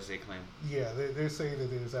 as they claim. Yeah, they're saying that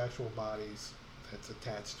there's actual bodies that's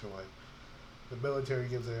attached to it. The military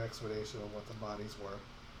gives their explanation of what the bodies were,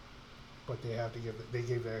 but they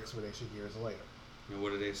gave their explanation years later. And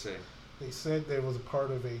what do they say? They said there was a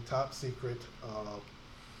part of a top secret. Let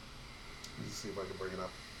me see if I can bring it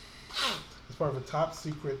up. It's part of a top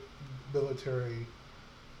secret military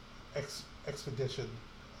expedition.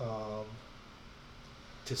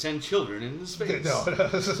 To send children into space. No.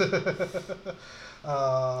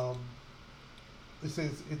 It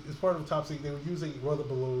says it's part of a top secret. They were using weather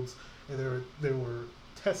balloons, and they were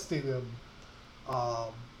testing them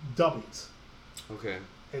dummies. Okay.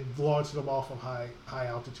 And launching them off from high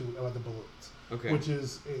altitude weather balloons. Okay. Which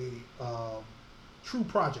is a true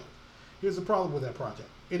project. Here's the problem with that project.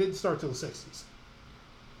 It didn't start till the 60s.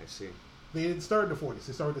 I see. They didn't start in the 40s.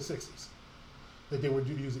 They started in the 60s. That they were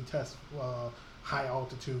using high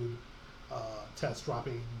altitude test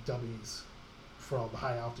dropping dummies from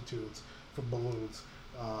high altitudes from balloons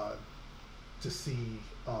to see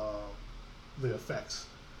the effects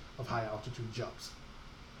of high altitude jumps.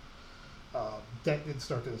 That didn't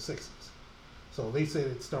start in the 60s. So they said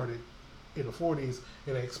it started in the 40s,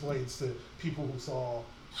 and it explains to people who saw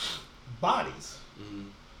bodies,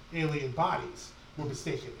 alien bodies, were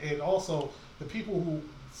mistaken. And also, the people who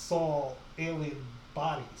saw alien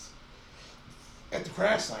bodies at the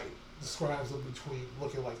crash site describes them between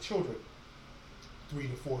looking like children, 3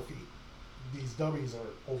 to 4 feet. These dummies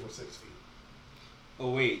are over 6 feet.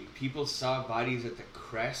 Oh wait, people saw bodies at the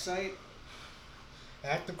crash site?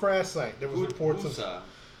 At the crash site, there was reports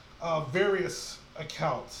of various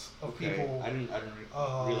accounts of people. I didn't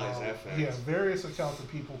realize that fact. Yeah, various accounts of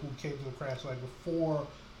people who came to the crash site before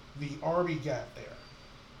the Army got there.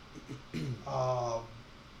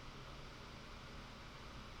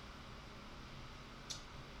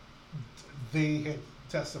 They had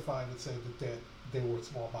testified and said that there were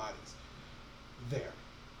small bodies there.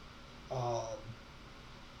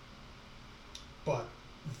 But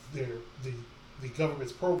the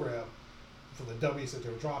government's program for the dummies that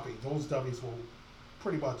they're dropping, those dummies were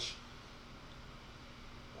pretty much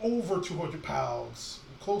over 200 pounds,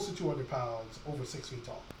 close to 200 pounds, over 6 feet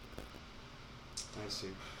tall. I see.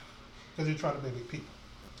 Because they're trying to mimic people.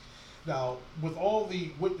 Now, with all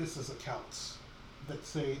the witnesses' accounts that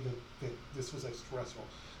say that this was extraterrestrial,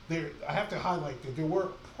 I have to highlight that there were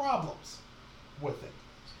problems with it.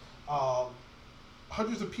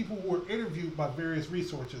 Hundreds of people were interviewed by various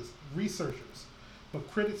researchers, but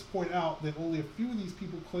critics point out that only a few of these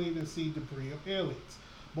people claimed to see debris of aliens.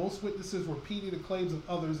 Most witnesses were repeating the claims of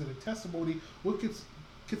others, and the testimony was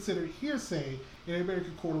considered hearsay in an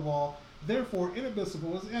American court of law, therefore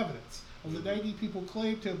inadmissible as evidence. Of the 90 people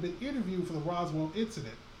claimed to have been interviewed for the Roswell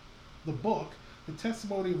incident, the the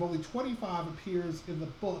testimony of only 25 appears in the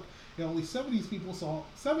book, and only 7 of these people saw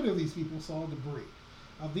debris.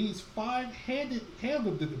 Of these, 5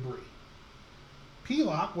 handled the debris.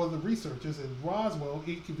 Pelock, one of the researchers in Roswell,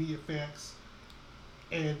 Inconvenient Facts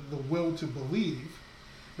and the Will to Believe,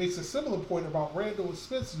 makes a similar point about Randall and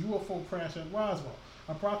Smith's UFO crash at Roswell.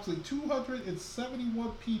 Approximately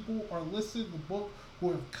 271 people are listed in the book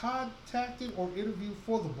who have contacted or interviewed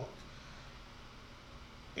for the book.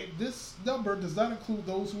 And this number does not include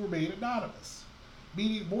those who were made anonymous,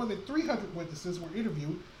 meaning more than 300 witnesses were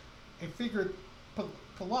interviewed, and figured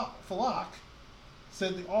Pelock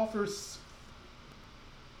said the authors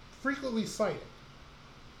frequently cited.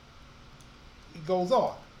 It goes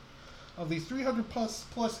on. Of these 300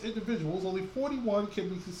 plus individuals, only 41 can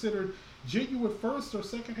be considered genuine first or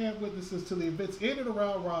second-hand witnesses to the events in and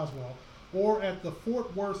around Roswell or at the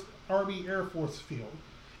Fort Worth Army Air Force field,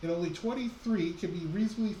 and only 23 can be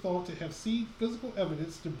reasonably thought to have seen physical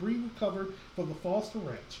evidence debris recovered from the Foster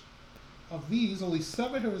Ranch. Of these, only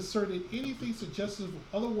 7 have asserted anything suggestive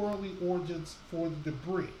of otherworldly origins for the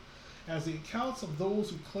debris. As the accounts of those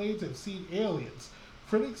who claim to have seen aliens,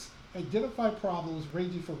 critics identify problems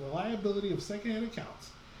ranging from reliability of secondhand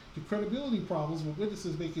accounts to credibility problems with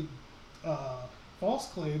witnesses making false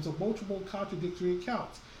claims of multiple contradictory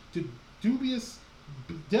accounts, to dubious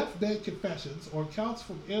deathbed confessions or accounts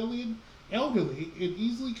from elderly and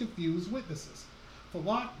easily confused witnesses.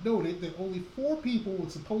 Pelock noted that only 4 people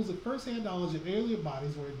with supposed first-hand knowledge of alien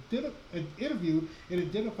bodies were interviewed and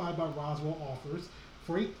identified by Roswell authors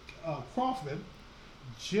Frank Kaufman,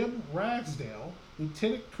 Jim Ragsdale,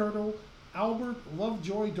 Lieutenant Colonel Albert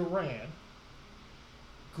Lovejoy Duran,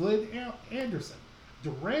 Glenn Anderson.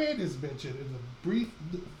 Duran is mentioned in the brief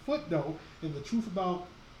footnote in The Truth About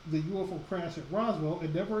the UFO Crash at Roswell,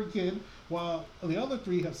 and never again, while the other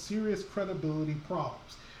 3 have serious credibility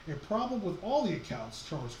problems. A problem with all the accounts,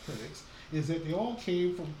 charged critics, is that they all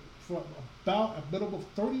came from about a minimum of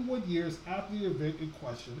 31 years after the event in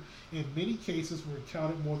question. In many cases were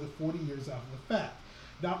recounted more than 40 years after the fact.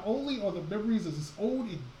 Not only are the memories of this old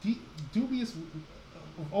of dubious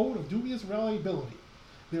reliability,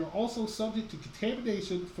 They are also subject to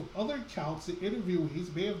contamination from other accounts the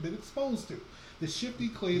interviewees may have been exposed to. The shifting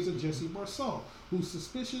claims of Jesse Marceau, whose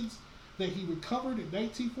suspicions that he recovered in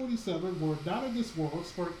 1947 were not of this world,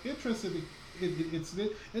 sparked interest in the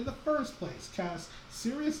incident in the first place, cast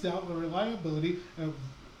serious doubt on the reliability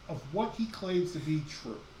of what he claims to be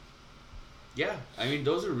true. Yeah, I mean,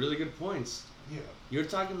 those are really good points. Yeah. You're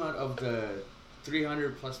talking about of the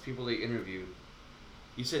 300 plus people they interviewed,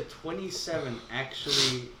 you said 27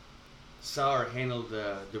 actually saw or handled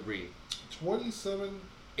the debris. 27.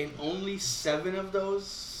 And only 7 of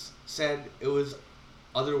those said it was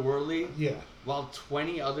otherworldly. Yeah. While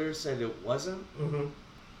 20 others said it wasn't. Mm-hmm.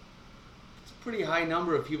 It's a pretty high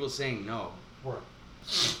number of people saying no. Right.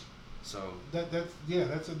 So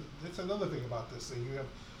that's another thing about this thing.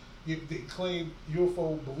 They claim,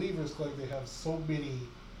 UFO believers claim they have so many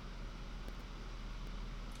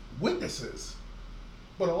witnesses,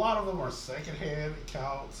 but a lot of them are secondhand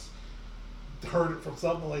accounts. Heard it from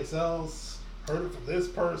someplace else. Heard it from this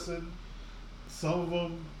person. Some of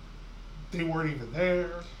them, they weren't even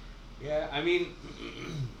there. Yeah, I mean,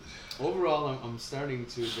 overall, I'm starting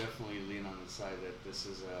to definitely lean on the side that this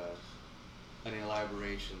is an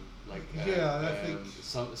elaboration. Like, I think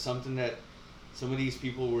something that some of these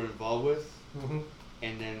people were involved with, mm-hmm.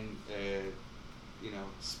 and then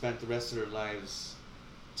spent the rest of their lives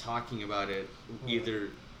talking about it, either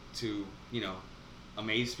to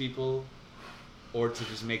amaze people, or to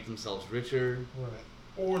just make themselves richer, right?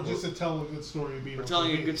 Or just to tell a good story. Or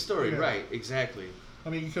telling a good story, right? Exactly. I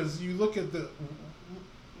mean, because you look at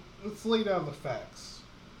let's lay down the facts.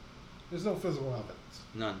 There's no physical evidence.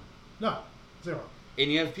 None. No, zero.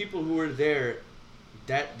 And you have people who were there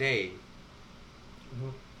that day, mm-hmm.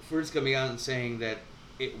 first coming out and saying that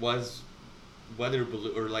it was weather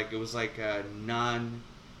balloon, or like it was like a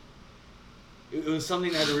it was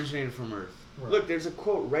something that originated from Earth. Right. Look, there's a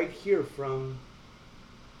quote right here from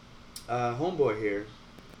homeboy here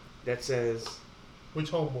that says,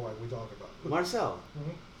 which homeboy are we talking about? Marcel.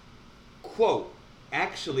 Mm-hmm. Quote,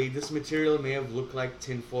 actually, this material may have looked like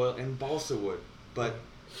tinfoil and balsa wood, but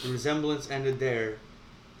the resemblance ended there.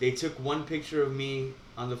 They took one picture of me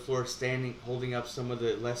on the floor standing, holding up some of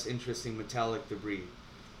the less interesting metallic debris.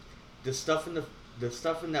 The stuff in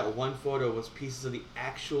that one photo was pieces of the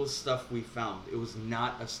actual stuff we found. It was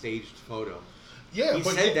not a staged photo. Yeah, he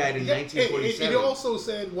said that in 1947. It also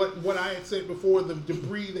said what I had said before. The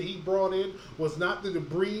debris that he brought in was not the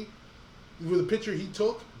debris with the picture he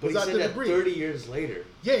took. But he said that 30 years later.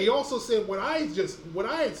 Yeah, he also said what I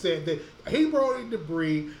had said, that he brought in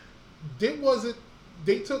debris. It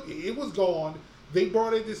was gone. They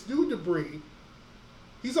brought in this new debris.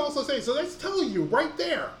 He's also saying, so that's telling you right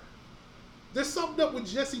there. There's something up with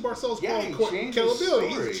Jesse Marcel's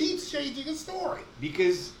killability. He keeps changing his story.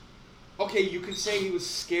 Because, okay, you could say he was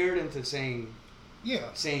scared into saying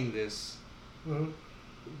this. Mm-hmm.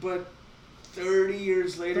 But 30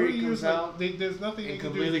 years later, he comes out there's nothing and they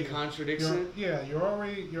can completely do. contradicts it. Yeah, you're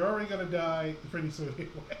already gonna die pretty soon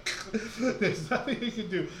anyway. There's nothing they can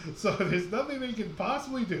do. So there's nothing they can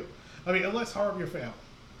possibly do. I mean, unless harm your family.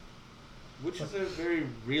 Which is a very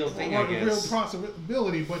real thing, I guess. A real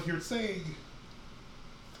possibility, but you're saying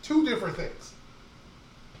two different things.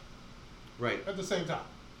 Right. At the same time.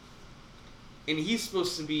 And he's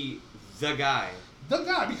supposed to be the guy. The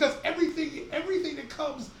guy, because everything that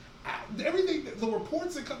comes, the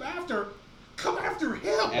reports that come after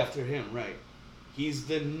him. After him, right. He's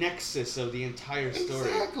the nexus of the entire story.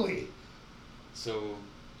 Exactly. So,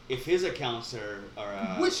 if his accounts are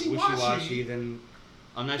wishy-washy, then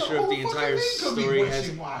I'm not sure if the entire story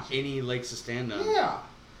has any legs to stand on. Yeah.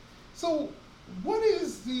 So, what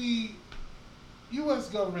is the U.S.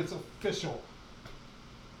 government's official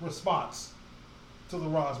response to the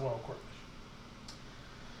Roswell crash?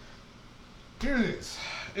 Here it is.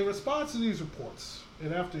 In response to these reports,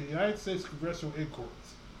 and after the United States congressional inquiries,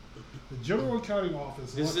 the General Accounting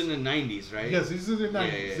Office... This is in the 90s, right? Yes, this is in the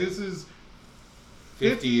 90s. Yeah. This is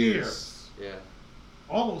 50 years. Yeah.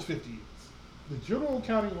 Almost 50 years. The General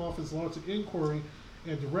Accounting Office launched an inquiry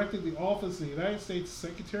and directed the Office of the United States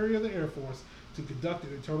Secretary of the Air Force to conduct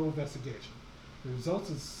an internal investigation. The results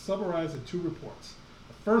are summarized in 2 reports.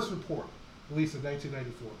 The first report, released in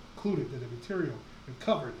 1994, concluded that the material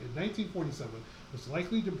recovered in 1947 was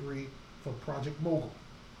likely debris from Project Mogul,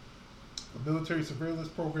 a military surveillance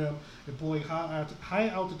program employing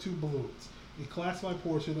high-altitude balloons, a classified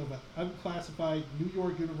portion of an unclassified New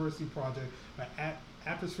York University project by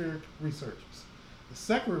atmospheric researchers. The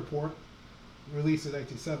second report, released in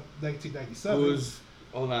 1997,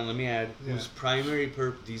 hold on, let me add, whose primary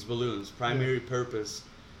these balloons' primary purpose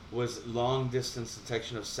was long-distance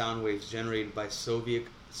detection of sound waves generated by Soviet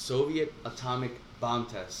Soviet atomic bomb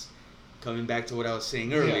tests. Coming back to what I was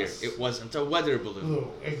saying earlier, Yes. it wasn't a weather balloon.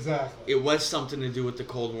 Blue, exactly. It was something to do with the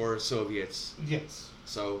Cold War Soviets. Yes.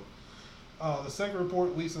 So, The second report,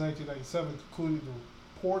 released in 1997, concluded the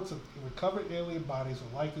reports of recovered alien bodies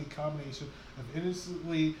were likely a combination of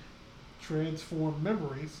innocently transformed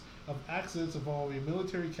memories of accidents involving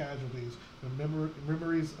military casualties and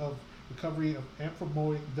memories of recovery of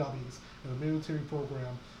anthropomorphic dummies in a military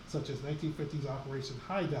program such as 1950s Operation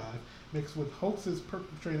High Dive, mixed with hoaxes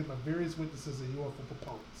perpetrated by various witnesses and UFO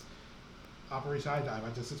proponents. Operation High Dive, I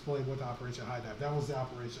just explained what the Operation High Dive, that was the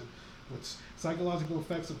operation, which psychological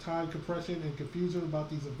effects of time compression and confusion about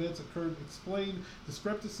these events occurred explained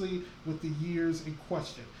discrepancy with the years in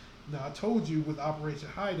question. Now I told you with Operation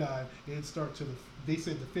High Dive, it didn't start to they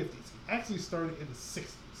said the 50s. It actually started in the 60s.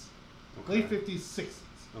 okay. Late 50s, 60s.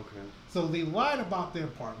 Okay. So they lied about their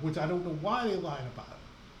part, which I don't know why they lied about it.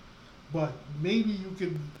 But maybe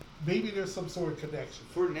maybe there's some sort of connection.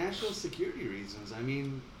 For national security reasons, I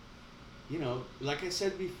mean, like I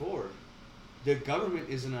said before, the government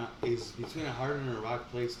is between a hard and a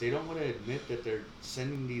rock place. They don't want to admit that they're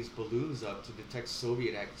sending these balloons up to detect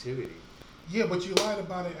Soviet activity. Yeah, but you lied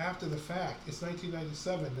about it after the fact. It's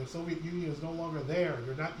 1997. The Soviet Union is no longer there.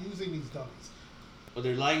 You're not using these dummies. Well,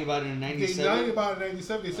 they're lying about it in '97. They lied about it in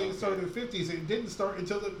 97. They say it started in the 50s. It didn't start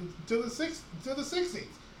until the 60s.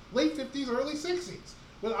 Late 50s, early 60s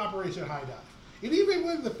with Operation High Dive. And even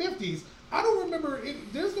in the 50s, I don't remember,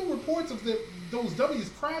 there's no reports of those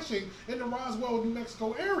dummies crashing in the Roswell, New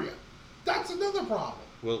Mexico area. That's another problem.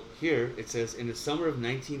 Well, here it says, in the summer of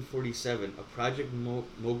 1947, a Project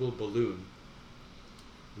Mogul balloon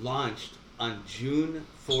launched on June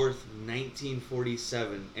 4th,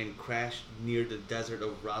 1947, and crashed near the desert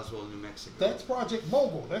of Roswell, New Mexico. That's Project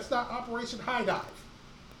Mogul. That's not Operation High Dive.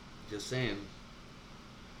 Just saying.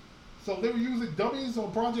 So they were using dummies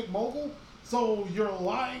on Project Mogul? So you're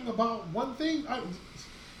lying about one thing?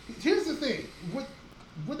 Here's the thing. With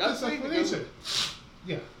this explanation.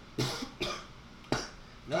 Yeah.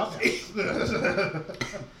 Not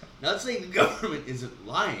saying the government isn't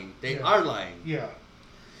lying. They are lying. Yeah.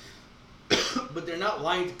 But they're not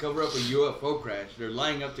lying to cover up a UFO crash. They're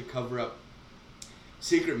lying up to cover up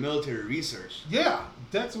secret military research. Yeah.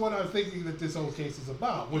 That's what I'm thinking that this whole case is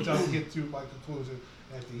about, which I'll get to my conclusion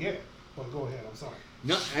at the end. But go ahead. I'm sorry.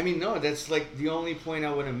 No, that's like the only point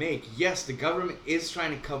I want to make. Yes, the government is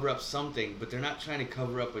trying to cover up something, but they're not trying to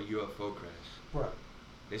cover up a UFO crash. Right.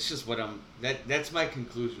 It's just what that's my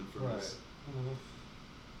conclusion from this. Mm-hmm.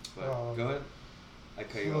 But go ahead. I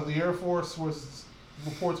cut you So off. the Air Force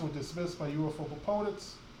reports were dismissed by UFO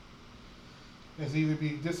proponents as either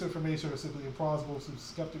being disinformation or simply implausible. Some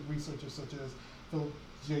skeptic researchers such as Philip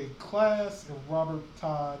J. Klass and Robert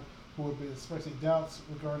Todd, who have been expressing doubts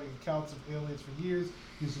regarding accounts of aliens for years,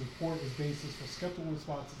 use the report as basis for skeptical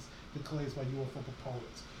responses to claims by UFO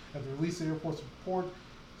proponents. At the release of the Air Force report,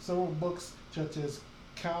 several books such as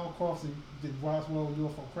Cal Croft's the Roswell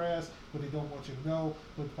UFO crash, but they don't want you to know,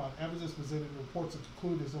 but upon evidence presented in reports to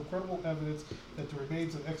conclude there's no credible evidence that the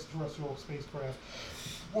remains of extraterrestrial spacecraft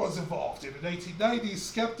was involved. In the 1990s,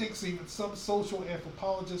 skeptics, even some social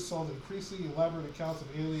anthropologists, saw the increasingly elaborate accounts of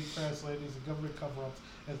alien crash landings and government cover-ups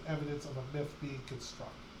as evidence of a myth being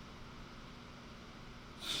constructed.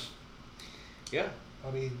 Yeah.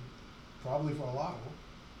 I mean, probably for a lot of them.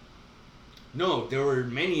 No, there were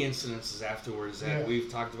many incidences afterwards that Yeah. we've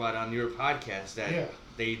talked about on your podcast that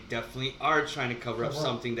they definitely are trying to cover up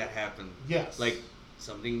something that happened. Yes. Like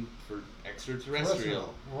something for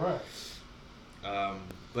extraterrestrial. Right.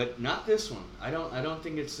 But not this one. I don't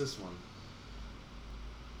think it's this one.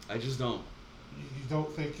 I just don't. You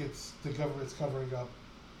don't think it's the government's covering up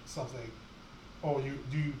something? Oh,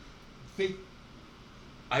 do you think?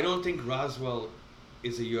 I don't think Roswell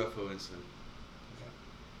is a UFO incident. Okay.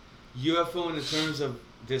 UFO in the terms of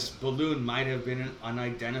this balloon might have been an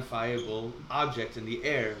unidentifiable object in the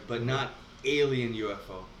air, but not alien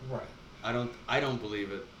UFO. Right. I don't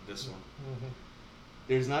believe it. This one. Mm-hmm.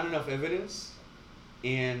 There's not enough evidence,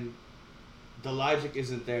 and the logic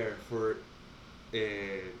isn't there for.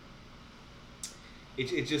 It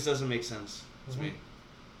just doesn't make sense to me.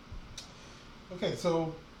 Okay,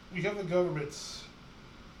 so we have the government's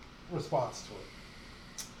response to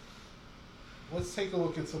it. Let's take a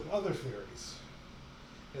look at some other theories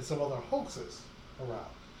and some other hoaxes around.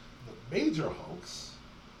 The major hoax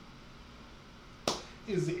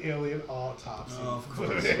is the alien autopsy. Oh, of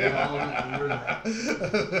course. We all remember that.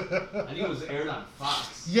 I think it was aired on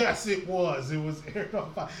Fox. Yes, it was. It was aired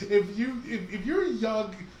on Fox. If you're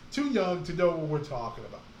too young to know what we're talking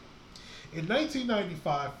about. In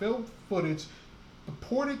 1995, film footage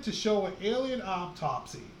purported to show an alien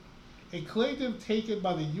autopsy, a claim to have taken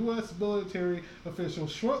by the U.S. military official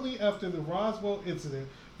shortly after the Roswell incident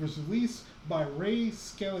was released by Ray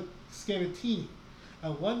Scattini, a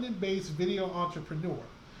London-based video entrepreneur.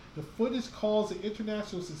 The footage caused an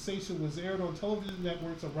international sensation, was aired on television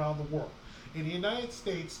networks around the world. In the United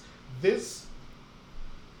States, this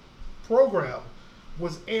program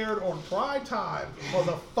was aired on prime time on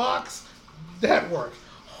the Fox network,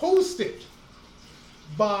 hosted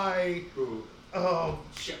by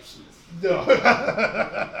Shep Smith. no,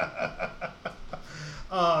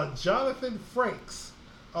 Jonathan Frakes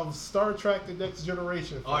of Star Trek: The Next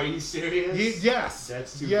Generation. Are you serious? Yes.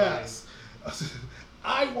 That's too yes.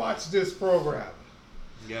 I watched this program.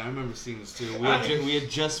 Yeah, I remember seeing this too. We had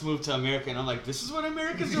just moved to America, and I'm like, this is what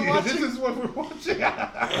Americans are watching? This is what we're watching.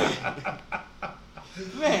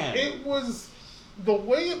 Man. It was, the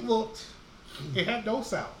way it looked, it had no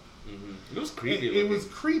sound. Mm-hmm. It was creepy. It was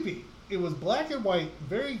creepy. It was black and white,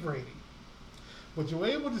 very grainy. But you were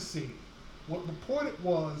able to see what reported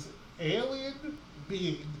was alien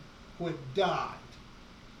being who had died.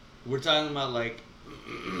 We're talking about like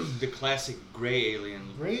the classic gray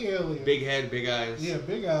alien. Gray alien. Big head, big eyes. Yeah,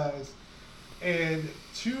 big eyes. And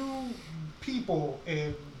two people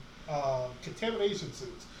in contamination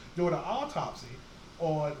suits doing an autopsy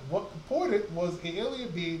on what purported was an alien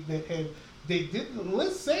being that had, they didn't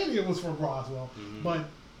list saying it was from Roswell, but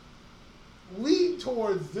lead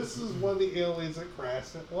towards this is one of the aliens that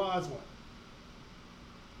crashed at Roswell.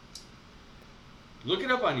 Look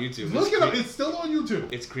it up on YouTube. Look it up. It's still on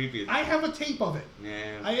YouTube. It's creepy. I have a tape of it.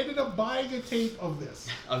 Yeah. I ended up buying a tape of this.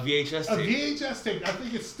 A VHS tape? A VHS tape. I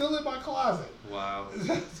think it's still in my closet. Wow.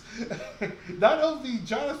 Not only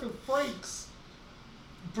Jonathan Frakes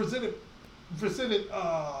presented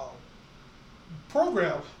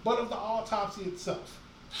program, but of the autopsy itself.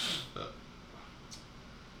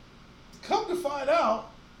 Come to find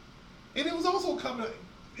out, and it was also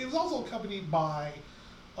accompanied by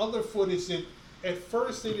other footage that at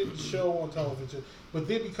first they didn't show on television, but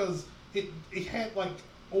then because it had like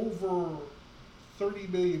over 30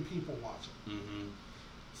 million people watching,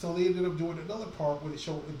 so they ended up doing another part where they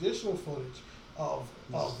showed additional footage of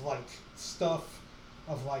like stuff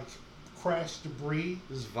of like crash debris.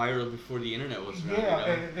 This is viral before the internet was around.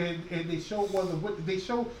 Yeah, and they showed one of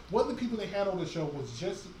the people they had on the show was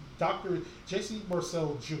Dr. Jesse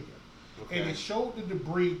Marcel Jr. Okay. And it showed the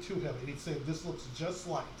debris to him, and he said, "This looks just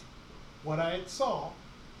like what I had saw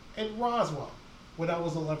in Roswell when I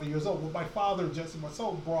was 11 years old, when my father, Jesse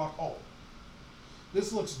Marcel, brought home.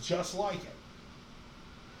 This looks just like it."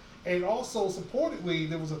 And also, supposedly,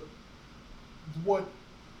 there was what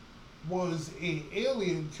was an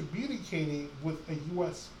alien communicating with a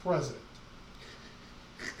U.S. president.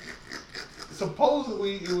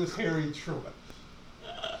 Supposedly, it was Harry Truman.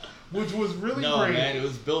 Which was really great. No, man, it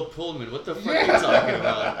was Bill Pullman. What the fuck are you talking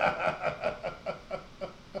about?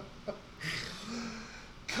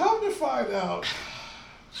 Come to find out,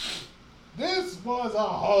 this was a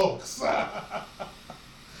hoax.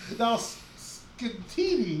 Now,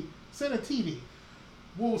 Senatini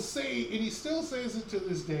will say, and he still says it to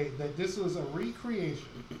this day, that this was a recreation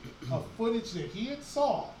of footage that he had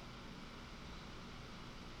saw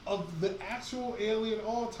of the actual alien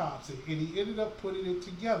autopsy, and he ended up putting it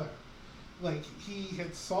together. Like, he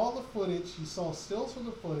had saw the footage, he saw stills from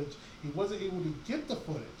the footage, he wasn't able to get the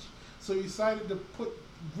footage, so he decided to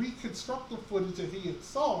reconstruct the footage that he had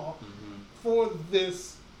saw for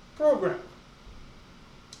this program.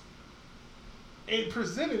 And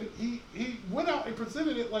presented it, he went out and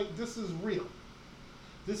presented it like, this is real.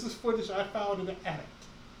 This is footage I found in an attic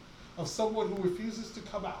of someone who refuses to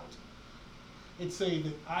come out and say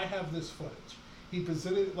that I have this footage. He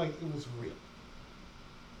presented it like it was real.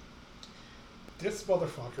 This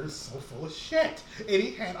motherfucker is so full of shit. And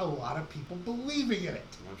he had a lot of people believing in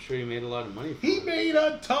it. I'm sure he made a lot of money from He it. made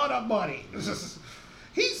a ton of money.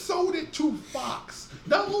 He sold it to Fox.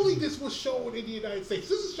 Not only this was shown in the United States,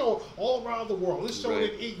 this is shown all around the world. This is shown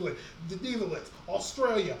in England, the Netherlands,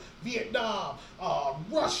 Australia, Vietnam,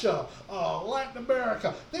 Russia, Latin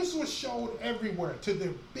America. This was shown everywhere to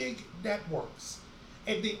their big networks.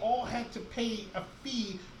 And they all had to pay a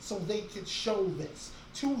fee so they could show this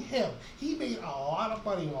to him. He made a lot of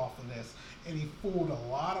money off of this, and he fooled a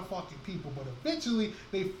lot of fucking people. But eventually,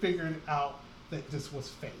 they figured out that this was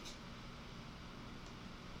fake.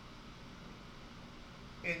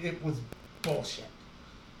 And it was bullshit.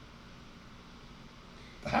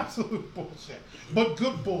 Absolute bullshit. But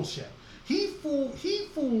good bullshit. He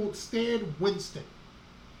fooled Stan Winston.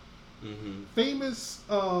 Famous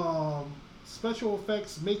special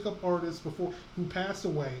effects makeup artist who passed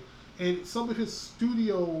away and some of his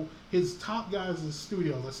top guys in the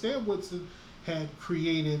studio. Like Stan Winston had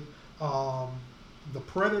created the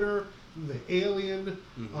Predator, the Alien,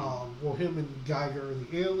 him and Geiger,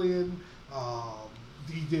 the Alien.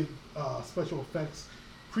 He did special effects,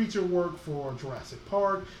 creature work for Jurassic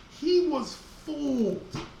Park. He was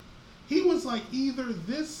fooled. He was like, either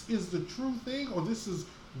this is the true thing or this is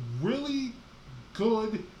really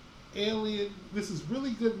good alien. This is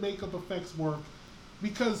really good makeup effects work,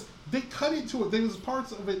 because they cut into it. There was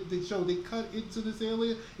parts of it that showed they cut into this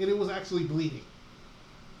alien and it was actually bleeding.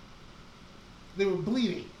 They were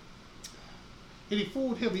bleeding, and he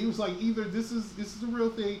fooled him. He was like, either this is the real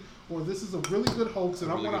thing or this is a really good hoax, and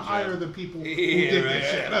I want to hire the people who did this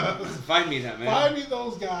shit. Find me that man. Find me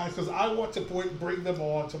those guys, because I want to bring them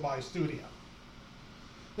on to my studio.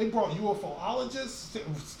 They brought UFOologist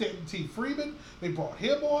Stanton T. Freeman. They brought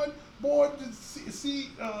him on board to see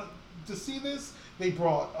this. They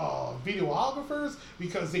brought videographers,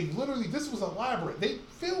 because they literally, this was elaborate. They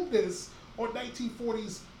filmed this on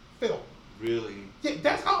 1940s film. Really? Yeah,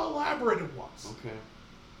 that's how elaborate it was. Okay.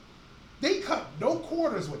 They cut no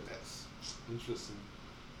corners with this. Interesting.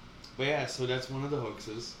 But yeah, so that's one of the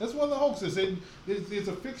hoaxes. That's one of the hoaxes. And it's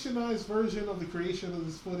a fictionized version of the creation of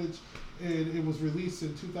this footage, and it was released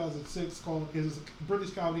in 2006. It is a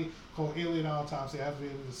British comedy called Alien Autopsy. I haven't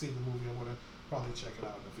been able to see the movie. I'm going to probably check it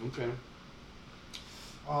out in the future.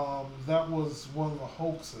 Okay. That was one of the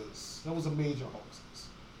hoaxes. That was a major hoaxes.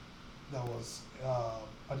 That was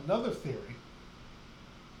another theory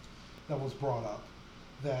that was brought up,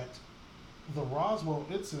 that the Roswell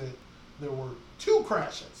incident, there were 2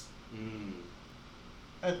 crashes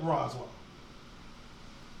at Roswell.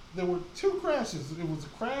 There were 2 crashes. It was a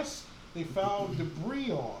crash they found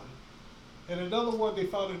debris on, and another one they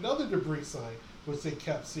found another debris site, which they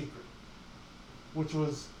kept secret, which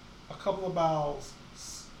was a couple of miles,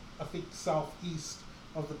 I think, southeast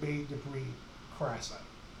of the main debris crash site.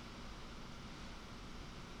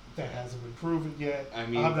 That hasn't been proven yet. I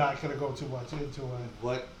mean, I'm not going to go too much into it.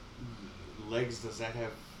 What legs does that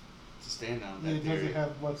have to stand on? It doesn't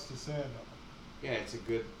have much to stand on. Yeah, it's a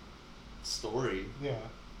good story. Yeah.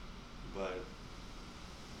 But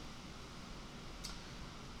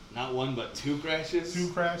not 1 but 2 crashes? 2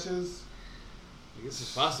 crashes. I guess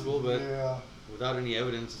it's possible, but yeah, without any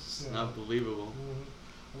evidence, it's not believable.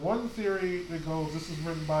 Mm-hmm. One theory that goes, this is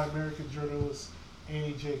written by American journalist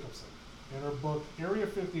Annie Jacobson. In her book, Area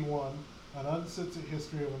 51, An Uncensored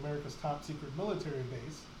History of America's Top Secret Military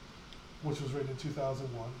Base, which was written in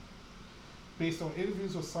 2001, based on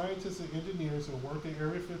interviews with scientists and engineers who worked at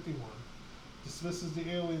Area 51, dismisses the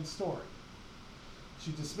alien story.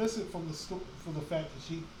 She dismissed it from the fact that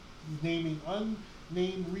she is naming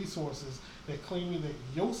unnamed resources that claiming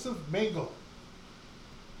that Josef Mengele,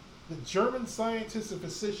 the German scientist and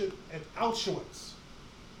physician at Auschwitz,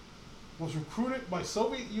 was recruited by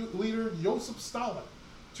Soviet leader Joseph Stalin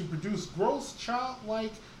to produce gross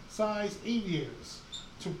childlike sized aviators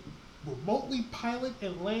to remotely pilot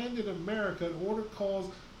and land in America in order to cause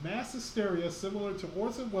mass hysteria similar to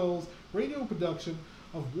Orson Welles' radio production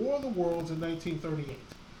of War of the Worlds in 1938.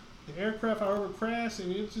 The aircraft, however, crashed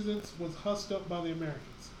and the incident was hushed up by the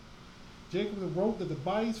Americans. Jacobson wrote that the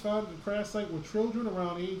bodies found at the crash site were children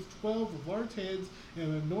around age 12 with large heads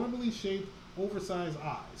and abnormally shaped, oversized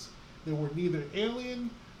eyes. They were neither alien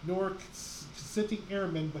nor consenting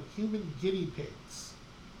airmen, but human guinea pigs.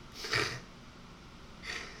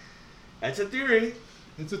 That's a theory.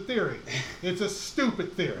 It's a theory. It's a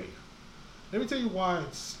stupid theory. Let me tell you why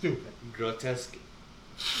it's stupid. Grotesque.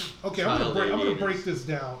 Okay, I'm gonna break this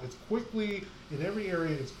down as quickly in every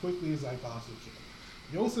area as quickly as I possibly can.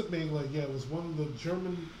 Josef Mengele, was one of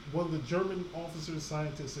the German officers,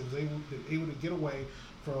 scientists, that was able to get away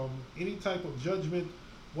from any type of judgment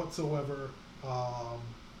whatsoever.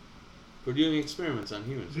 For doing experiments on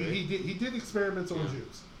humans, right? He did experiments on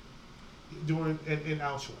Jews during in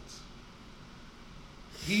Auschwitz.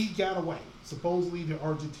 He got away, supposedly to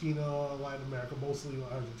Argentina, Latin America, mostly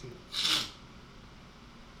Argentina.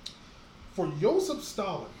 For Joseph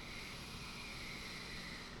Stalin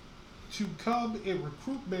to come and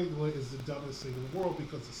recruit Mengele is the dumbest thing in the world,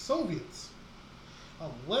 because the Soviets,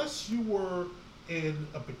 unless you were in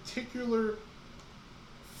a particular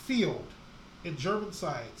field in German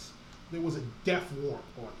science, there was a death warrant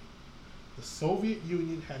on it. The Soviet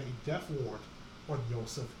Union had a death warrant on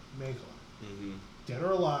Josef Mengele. Mm-hmm. Dead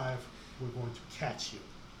or alive, we're going to catch you.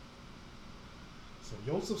 So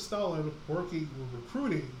Joseph Stalin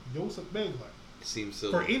recruiting Josef Mengele seems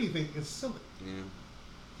silly. For anything is silly. Yeah.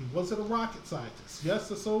 He wasn't a rocket scientist. Yes,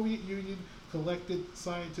 the Soviet Union collected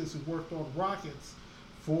scientists who worked on rockets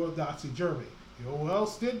for Nazi Germany. You know who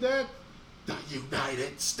else did that? the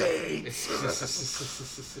United States.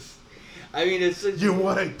 I mean, it's such You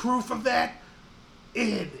want a proof of that?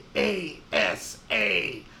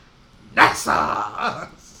 NASA. NASA.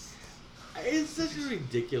 It's such a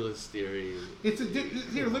ridiculous theory. It's a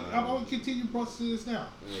here. Look, I'm going to continue processing this now.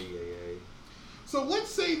 So let's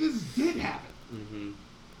say this did happen. Mm-hmm.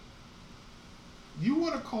 You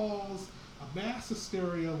want to cause a mass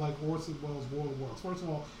hysteria like Orson Welles' War of the Worlds. First of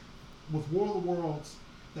all, with War of the Worlds,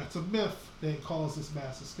 that's a myth that it caused this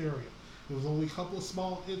mass hysteria. There was only a couple of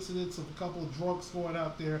small incidents of a couple of drunks going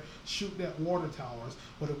out there shooting at water towers,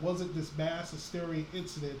 but it wasn't this mass hysteria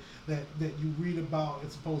incident that you read about in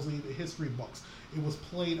supposedly the history books. It was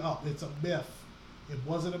played up. It's a myth. It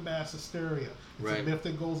wasn't a mass hysteria. It's a myth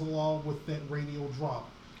that goes along with that radio drama.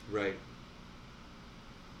 Right.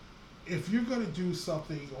 If you're going to do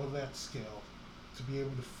something on that scale to be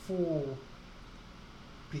able to fool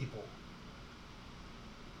people,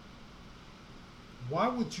 why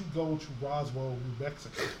would you go to Roswell, New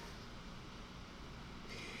Mexico?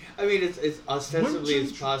 I mean, it's ostensibly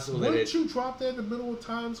it's possible that wouldn't you drop that in the middle of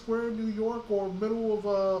Times Square, New York, or middle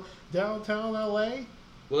of downtown LA?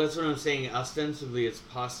 Well, that's what I'm saying. Ostensibly, it's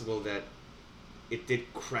possible that it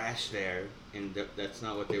did crash there, and that's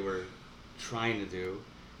not what they were trying to do.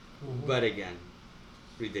 Mm-hmm. But again,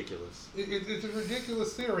 ridiculous. It's a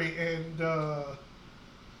ridiculous theory, and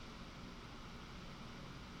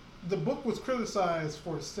the book was criticized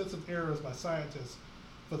for extensive errors by scientists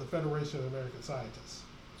for the Federation of American Scientists.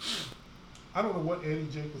 I don't know what Eddie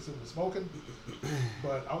Jacobson was smoking,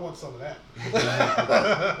 but I want some of that.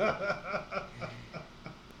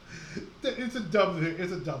 It's a dumb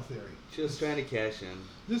theory. Just trying to cash in.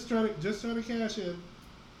 Just trying to cash in.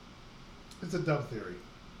 It's a dumb theory.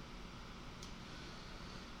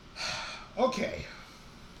 Okay.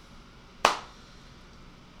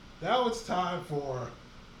 Now it's time for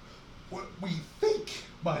what we think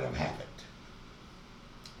might have happened.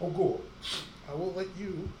 Oh, cool. I will let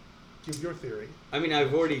you give your theory. I mean,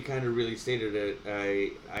 I've already kind of really stated it.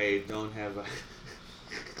 I don't have a...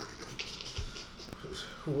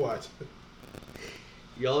 What?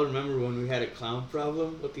 Y'all remember when we had a clown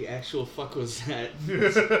problem? What the actual fuck was that?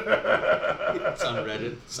 It's on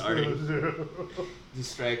Reddit. Sorry.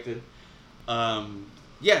 Distracted.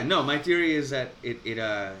 Yeah, no, my theory is that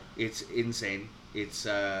it's insane. It's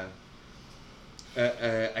I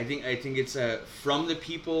think it's from the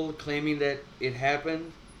people claiming that it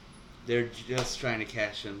happened. They're just trying to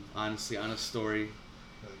cash in, honestly, on a story.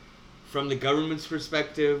 From the government's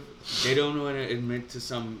perspective, they don't want to admit to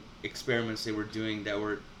some experiments they were doing that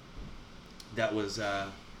was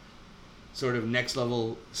sort of next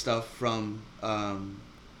level stuff from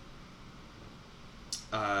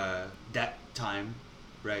that time,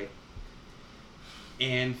 right?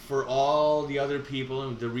 And for all the other people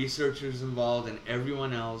and the researchers involved and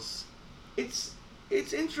everyone else, it's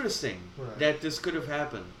interesting that this could have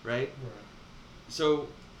happened, right? So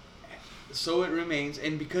it remains,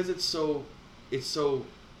 and because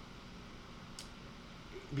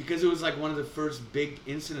because it was like one of the first big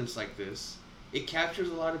incidents like this, it captures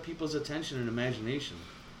a lot of people's attention and imagination.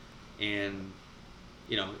 And,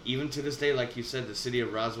 you know, even to this day, like you said, the city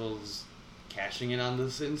of Roswell is cashing in on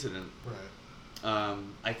this incident. Right.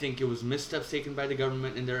 I think it was missteps taken by the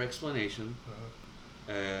government in their explanation.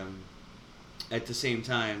 At the same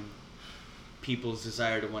time, people's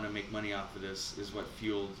desire to want to make money off of this is what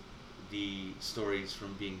fueled the stories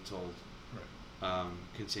from being told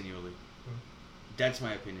continually. That's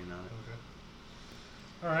my opinion on it. Okay.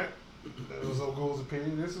 All right. That was O'Gould's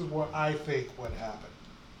opinion. This is what I think what happened.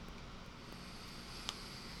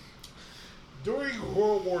 During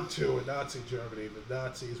World War II in Nazi Germany, the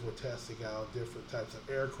Nazis were testing out different types of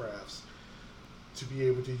aircrafts to be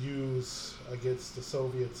able to use against the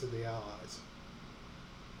Soviets and the Allies.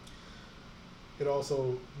 It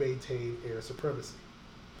also maintained air supremacy.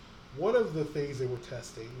 One of the things they were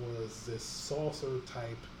testing was this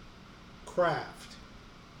saucer-type craft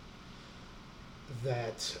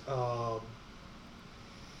that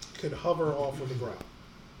could hover off of the ground.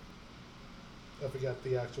 I forgot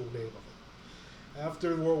the actual name of it.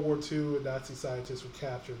 After World War II, Nazi scientists were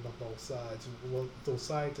captured on both sides. And those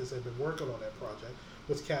scientists had been working on that project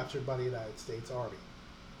was captured by the United States Army.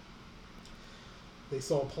 They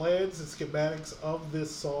saw plans and schematics of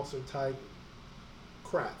this saucer-type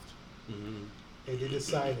craft. Mm-hmm. And they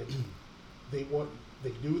decided they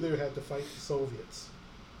knew they had to fight the Soviets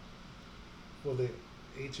for the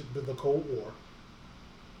Cold War.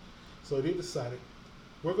 So they decided,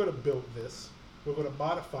 we're going to build this, we're going to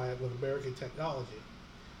modify it with American technology,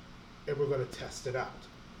 and we're going to test it out.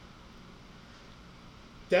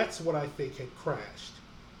 That's what I think had crashed.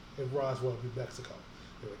 in Roswell, New Mexico.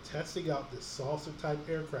 They were testing out this saucer-type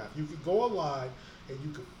aircraft. You could go online and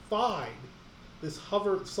you could find this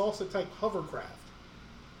saucer-type hovercraft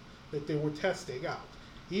that they were testing out.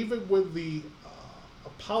 Even when the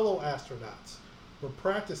Apollo astronauts were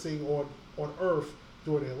practicing on Earth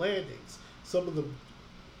during their landings, some of the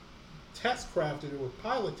test craft that they were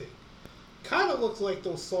piloting kind of looks like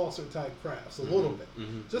those saucer-type crafts a little bit.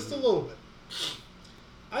 Just a little bit.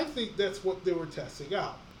 I think that's what they were testing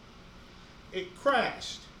out. It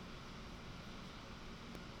crashed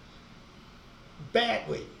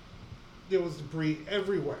badly. There was debris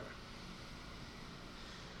everywhere.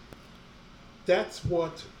 That's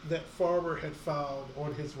what that farmer had found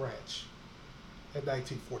on his ranch in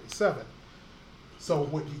 1947. So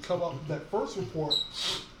when you come up with that first report,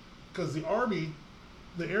 because the Army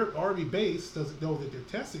base doesn't know that they're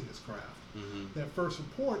testing this craft, that first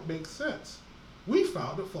report makes sense. We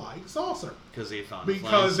found a flying saucer. Because they found a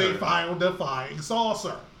flying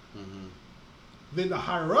saucer. Then the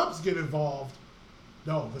higher ups get involved.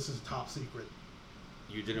 No, this is top secret.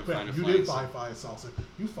 You didn't find a flying saucer.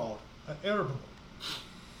 You found an air balloon.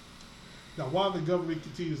 Now, why the government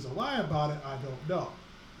continues to lie about it, I don't know.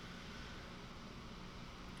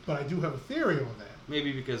 But I do have a theory on that.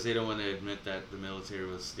 Maybe because they don't want to admit that the military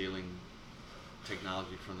was stealing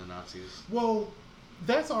technology from the Nazis. Well,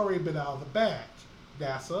 that's already been out of the bag.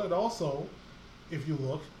 NASA, and also, if you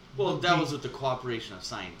look... Well, that was with the cooperation of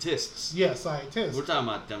scientists. Yeah, scientists. We're talking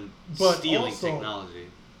about them stealing technology.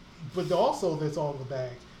 But also, that's all in the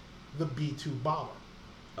bag, the B-2 bomber.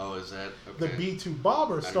 Oh, is that... Okay. The B-2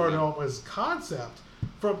 bomber started off as concept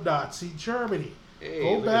from Nazi Germany. Hey,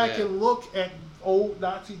 Go back and look at old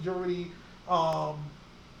Nazi Germany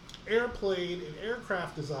airplane and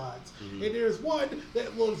aircraft designs. And there's one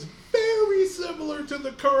that looks very similar to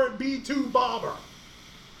the current B-2 bomber.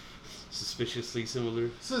 Suspiciously similar?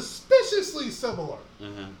 Suspiciously similar.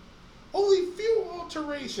 Only few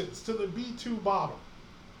alterations to the B-2 bomber.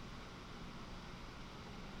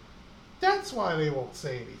 That's why they won't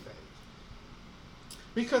say anything.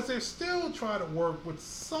 Because they're still trying to work with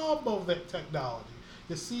some of that technology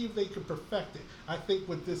to see if they can perfect it. I think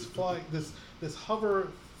with this this hover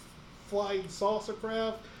flying saucer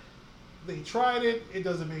craft, they tried it. It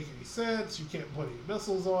doesn't make any sense. You can't put any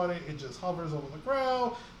missiles on it. It just hovers over the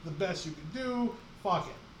ground. The best you can do, fuck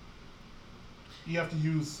it. You have to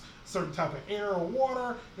use certain type of air or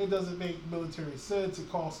water. It doesn't make military sense.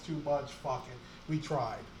 It costs too much. Fuck it. We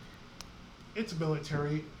tried. It's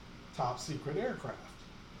military top secret aircraft.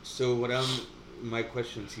 So my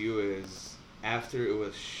question to you is, after it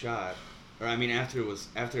was shot, or I mean after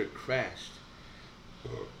it crashed,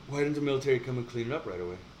 why didn't the military come and clean it up right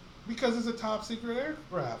away? Because it's a top secret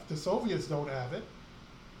aircraft. The Soviets don't have it.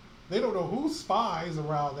 They don't know who spies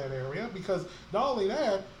around that area, because not only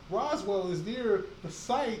that, Roswell is near the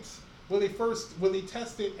sites where they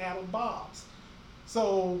tested atom bombs.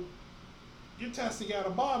 So you're testing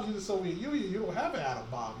atom bombs in the Soviet Union. You don't have an atom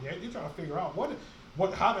bomb yet. You're trying to figure out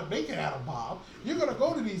how to make an atom bomb. You're going to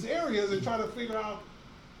go to these areas and try to figure out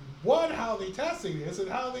how they testing this and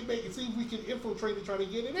how they make it. See if we can infiltrate and try to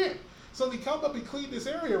get it in. So they come up and clean this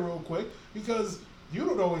area real quick, because you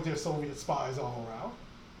don't know if there's Soviet spies all around.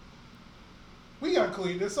 We got to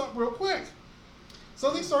clean this up real quick.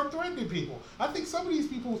 So they start threatening people. I think some of these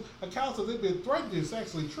people's accounts of them being threatened is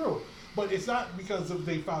actually true. But it's not because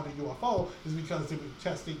they found a UFO. It's because they were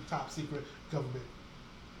testing top secret government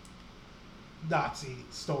Nazi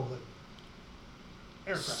stolen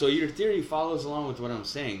aircraft. So your theory follows along with what I'm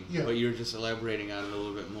saying, but you're just elaborating on it a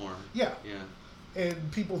little bit more. Yeah. Yeah.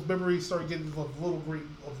 And people's memories start getting of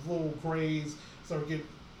little grays, start getting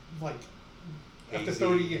like after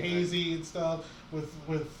 30 hazy and stuff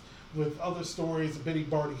with other stories of Benny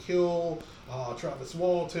Barney Hill, Travis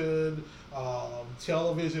Walton,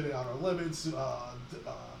 television and Outer Limits,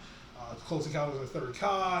 Close Encounters of the Third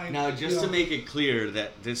Kind. Now, just to make it clear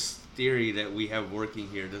that this theory that we have working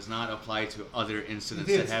here does not apply to other incidents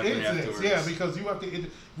that happen afterwards. Yeah, because you have to.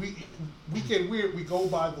 We go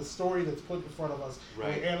by the story that's put in front of us. Right.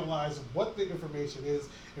 And we analyze what the information is,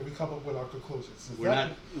 and we come up with our conclusions.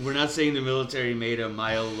 We're not saying the military made a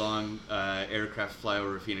mile-long aircraft fly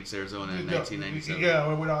over Phoenix, Arizona in 1997.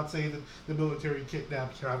 Yeah, we're not saying that the military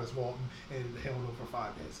kidnapped Travis Walton and held him for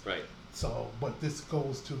 5 days. Right. So, but this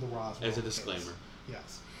goes to the Roswell as a disclaimer. Case.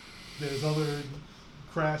 Yes. There's other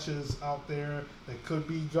crashes out there that could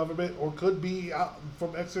be government or could be out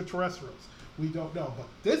from extraterrestrials. We don't know. But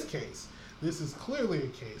this is clearly a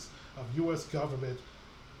case of U.S. government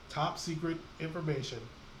top secret information,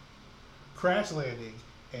 crash landing,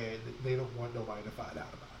 and they don't want nobody to find out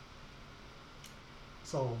about it.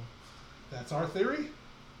 So that's our theory.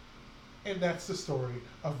 And that's the story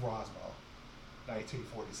of Roswell,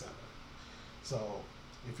 1947. So,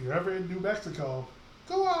 if you're ever in New Mexico,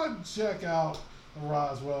 go out and check out the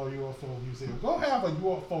Roswell UFO Museum. Go have a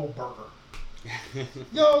UFO burger.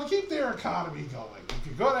 Keep their economy going. If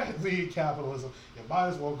you're going to lead capitalism, you might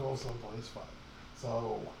as well go someplace fun.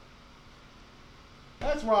 So,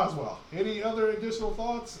 that's Roswell. Any other additional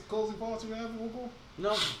thoughts, closing thoughts you have, Google?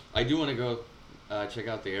 No. I do want to go check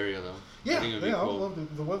out the area, though. Yeah, I think it'd be I cool. would love to.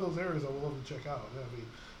 One of those areas I would love to check out. I mean,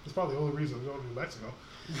 it's probably the only reason to go to New Mexico.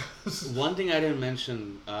 One thing I didn't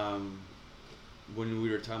mention when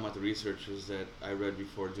we were talking about the researchers that I read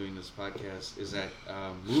before doing this podcast is that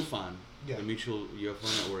MUFON, the Mutual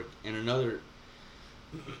UFO Network, and another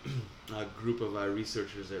group of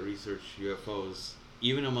researchers that research UFOs,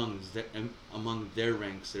 even among their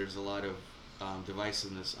ranks, there's a lot of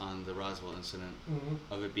divisiveness on the Roswell incident,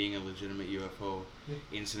 of it being a legitimate UFO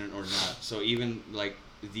incident or not. So even like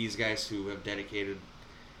these guys who have dedicated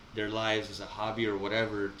their lives as a hobby or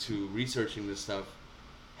whatever to researching this stuff,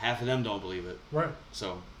 half of them don't believe it. Right.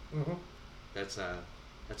 So that's a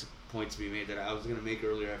point to be made that I was gonna make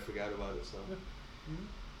earlier. I forgot about it. So,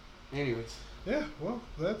 anyways. Yeah, well,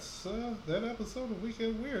 that's that episode of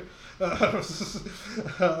Weekend Weird.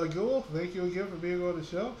 Cool. Thank you again for being on the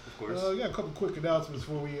show. Of course. Got a couple quick announcements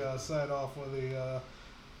before we sign off for the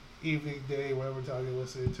evening, day, whatever time you're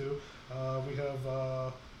listening to. We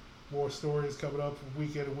have more stories coming up from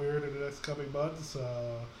Weekend Weird in the next coming months.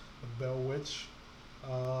 The Bell Witch.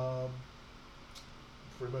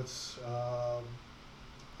 Pretty much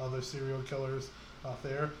other serial killers out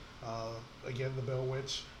there. Again, the Bell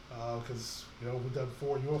Witch. Because we've done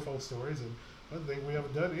 4 UFO stories, and one thing we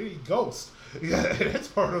haven't done any ghosts. Yeah, that's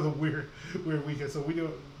part of the weird weekend. So we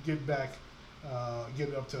do get back,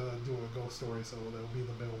 getting up to doing a ghost story. So that'll be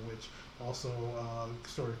the Bell Witch. Also,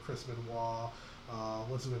 story of Chris Benoit,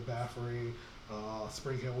 Elizabeth Bathory,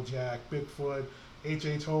 Spring Hill Jack, Bigfoot,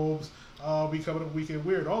 H.H. Holmes. Be coming up Weekend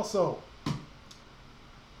Weird. Also,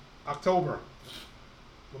 October.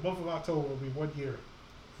 The month of October will be 1 year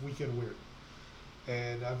of Weekend Weird.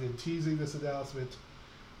 And I've been teasing this announcement,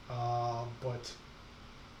 but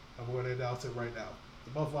I'm going to announce it right now.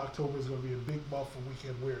 The month of October is going to be a big month for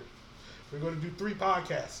Weekend Weird. We're going to do 3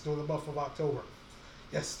 podcasts during the month of October.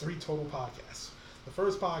 Yes, 3 total podcasts. The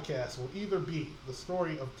first podcast will either be the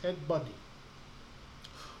story of Ted Bundy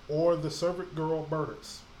or the Servant Girl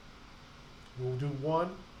murders. We'll do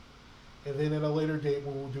one, and then at a later date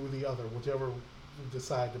we will do the other, whichever we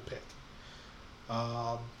decide to pick.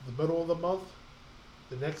 The middle of the month,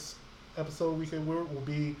 the next episode Weekend Weird will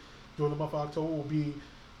be, during the month of October, will be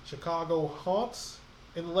Chicago Haunts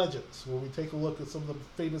and Legends, where we take a look at some of the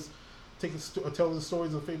famous, tell the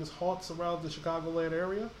stories of famous haunts around the Chicagoland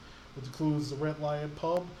area, which includes the Red Lion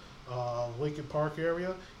Pub, Lincoln Park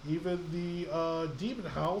area, even the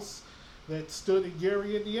Demon House that stood in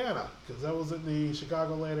Gary, Indiana, because that was in the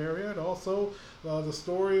Chicagoland area, and also the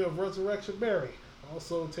story of Resurrection Mary.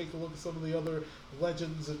 Also take a look at some of the other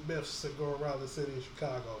legends and myths that go around the city of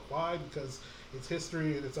Chicago. Why? Because it's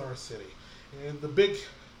history and it's our city. And the big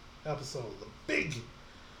episode, the big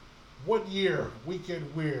 1 year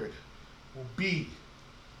Weekend Weird will be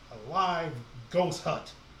a live ghost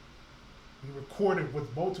hunt. We recorded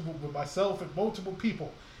with myself and multiple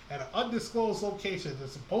people at an undisclosed location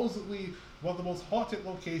that's supposedly one of the most haunted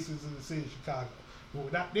locations in the city of Chicago. We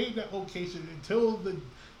will not name that location until the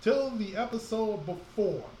episode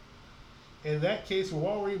before. In that case, we're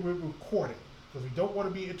already recording because we don't want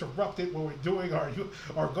to be interrupted when we're doing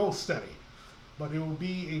our ghost study. But it will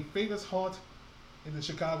be a famous haunt in the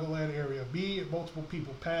Chicagoland area. Me and multiple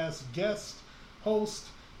people, past guest host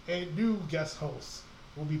and new guest hosts,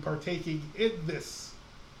 will be partaking in this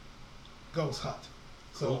ghost hunt.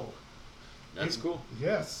 Cool. So that's cool.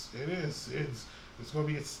 Yes, it is. It's going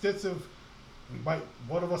to be extensive.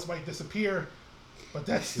 One of us might disappear, but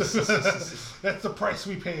that's the price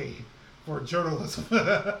we pay for journalism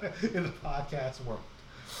in the podcast world.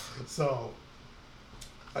 So,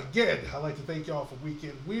 again, I'd like to thank y'all for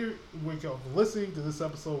for listening to this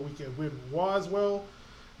episode of Weekend Weird in Roswell,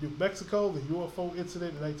 New Mexico, the UFO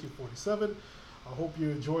incident in 1947. I hope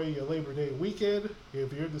you enjoy your Labor Day weekend.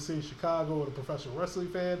 If you're in the city of Chicago and a professional wrestling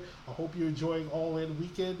fan, I hope you're enjoying All In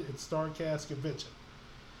Weekend and StarCast Convention.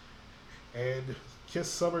 And kiss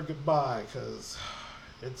summer goodbye, because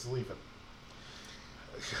it's leaving.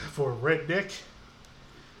 For Red Nick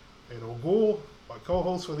and Ogul, my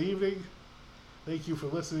co-host for the evening, thank you for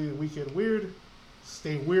listening to Weekend Weird.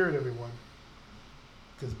 Stay weird, everyone,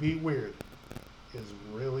 because being weird is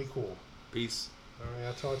really cool. Peace. All right,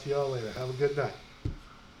 I'll talk to y'all later. Have a good night.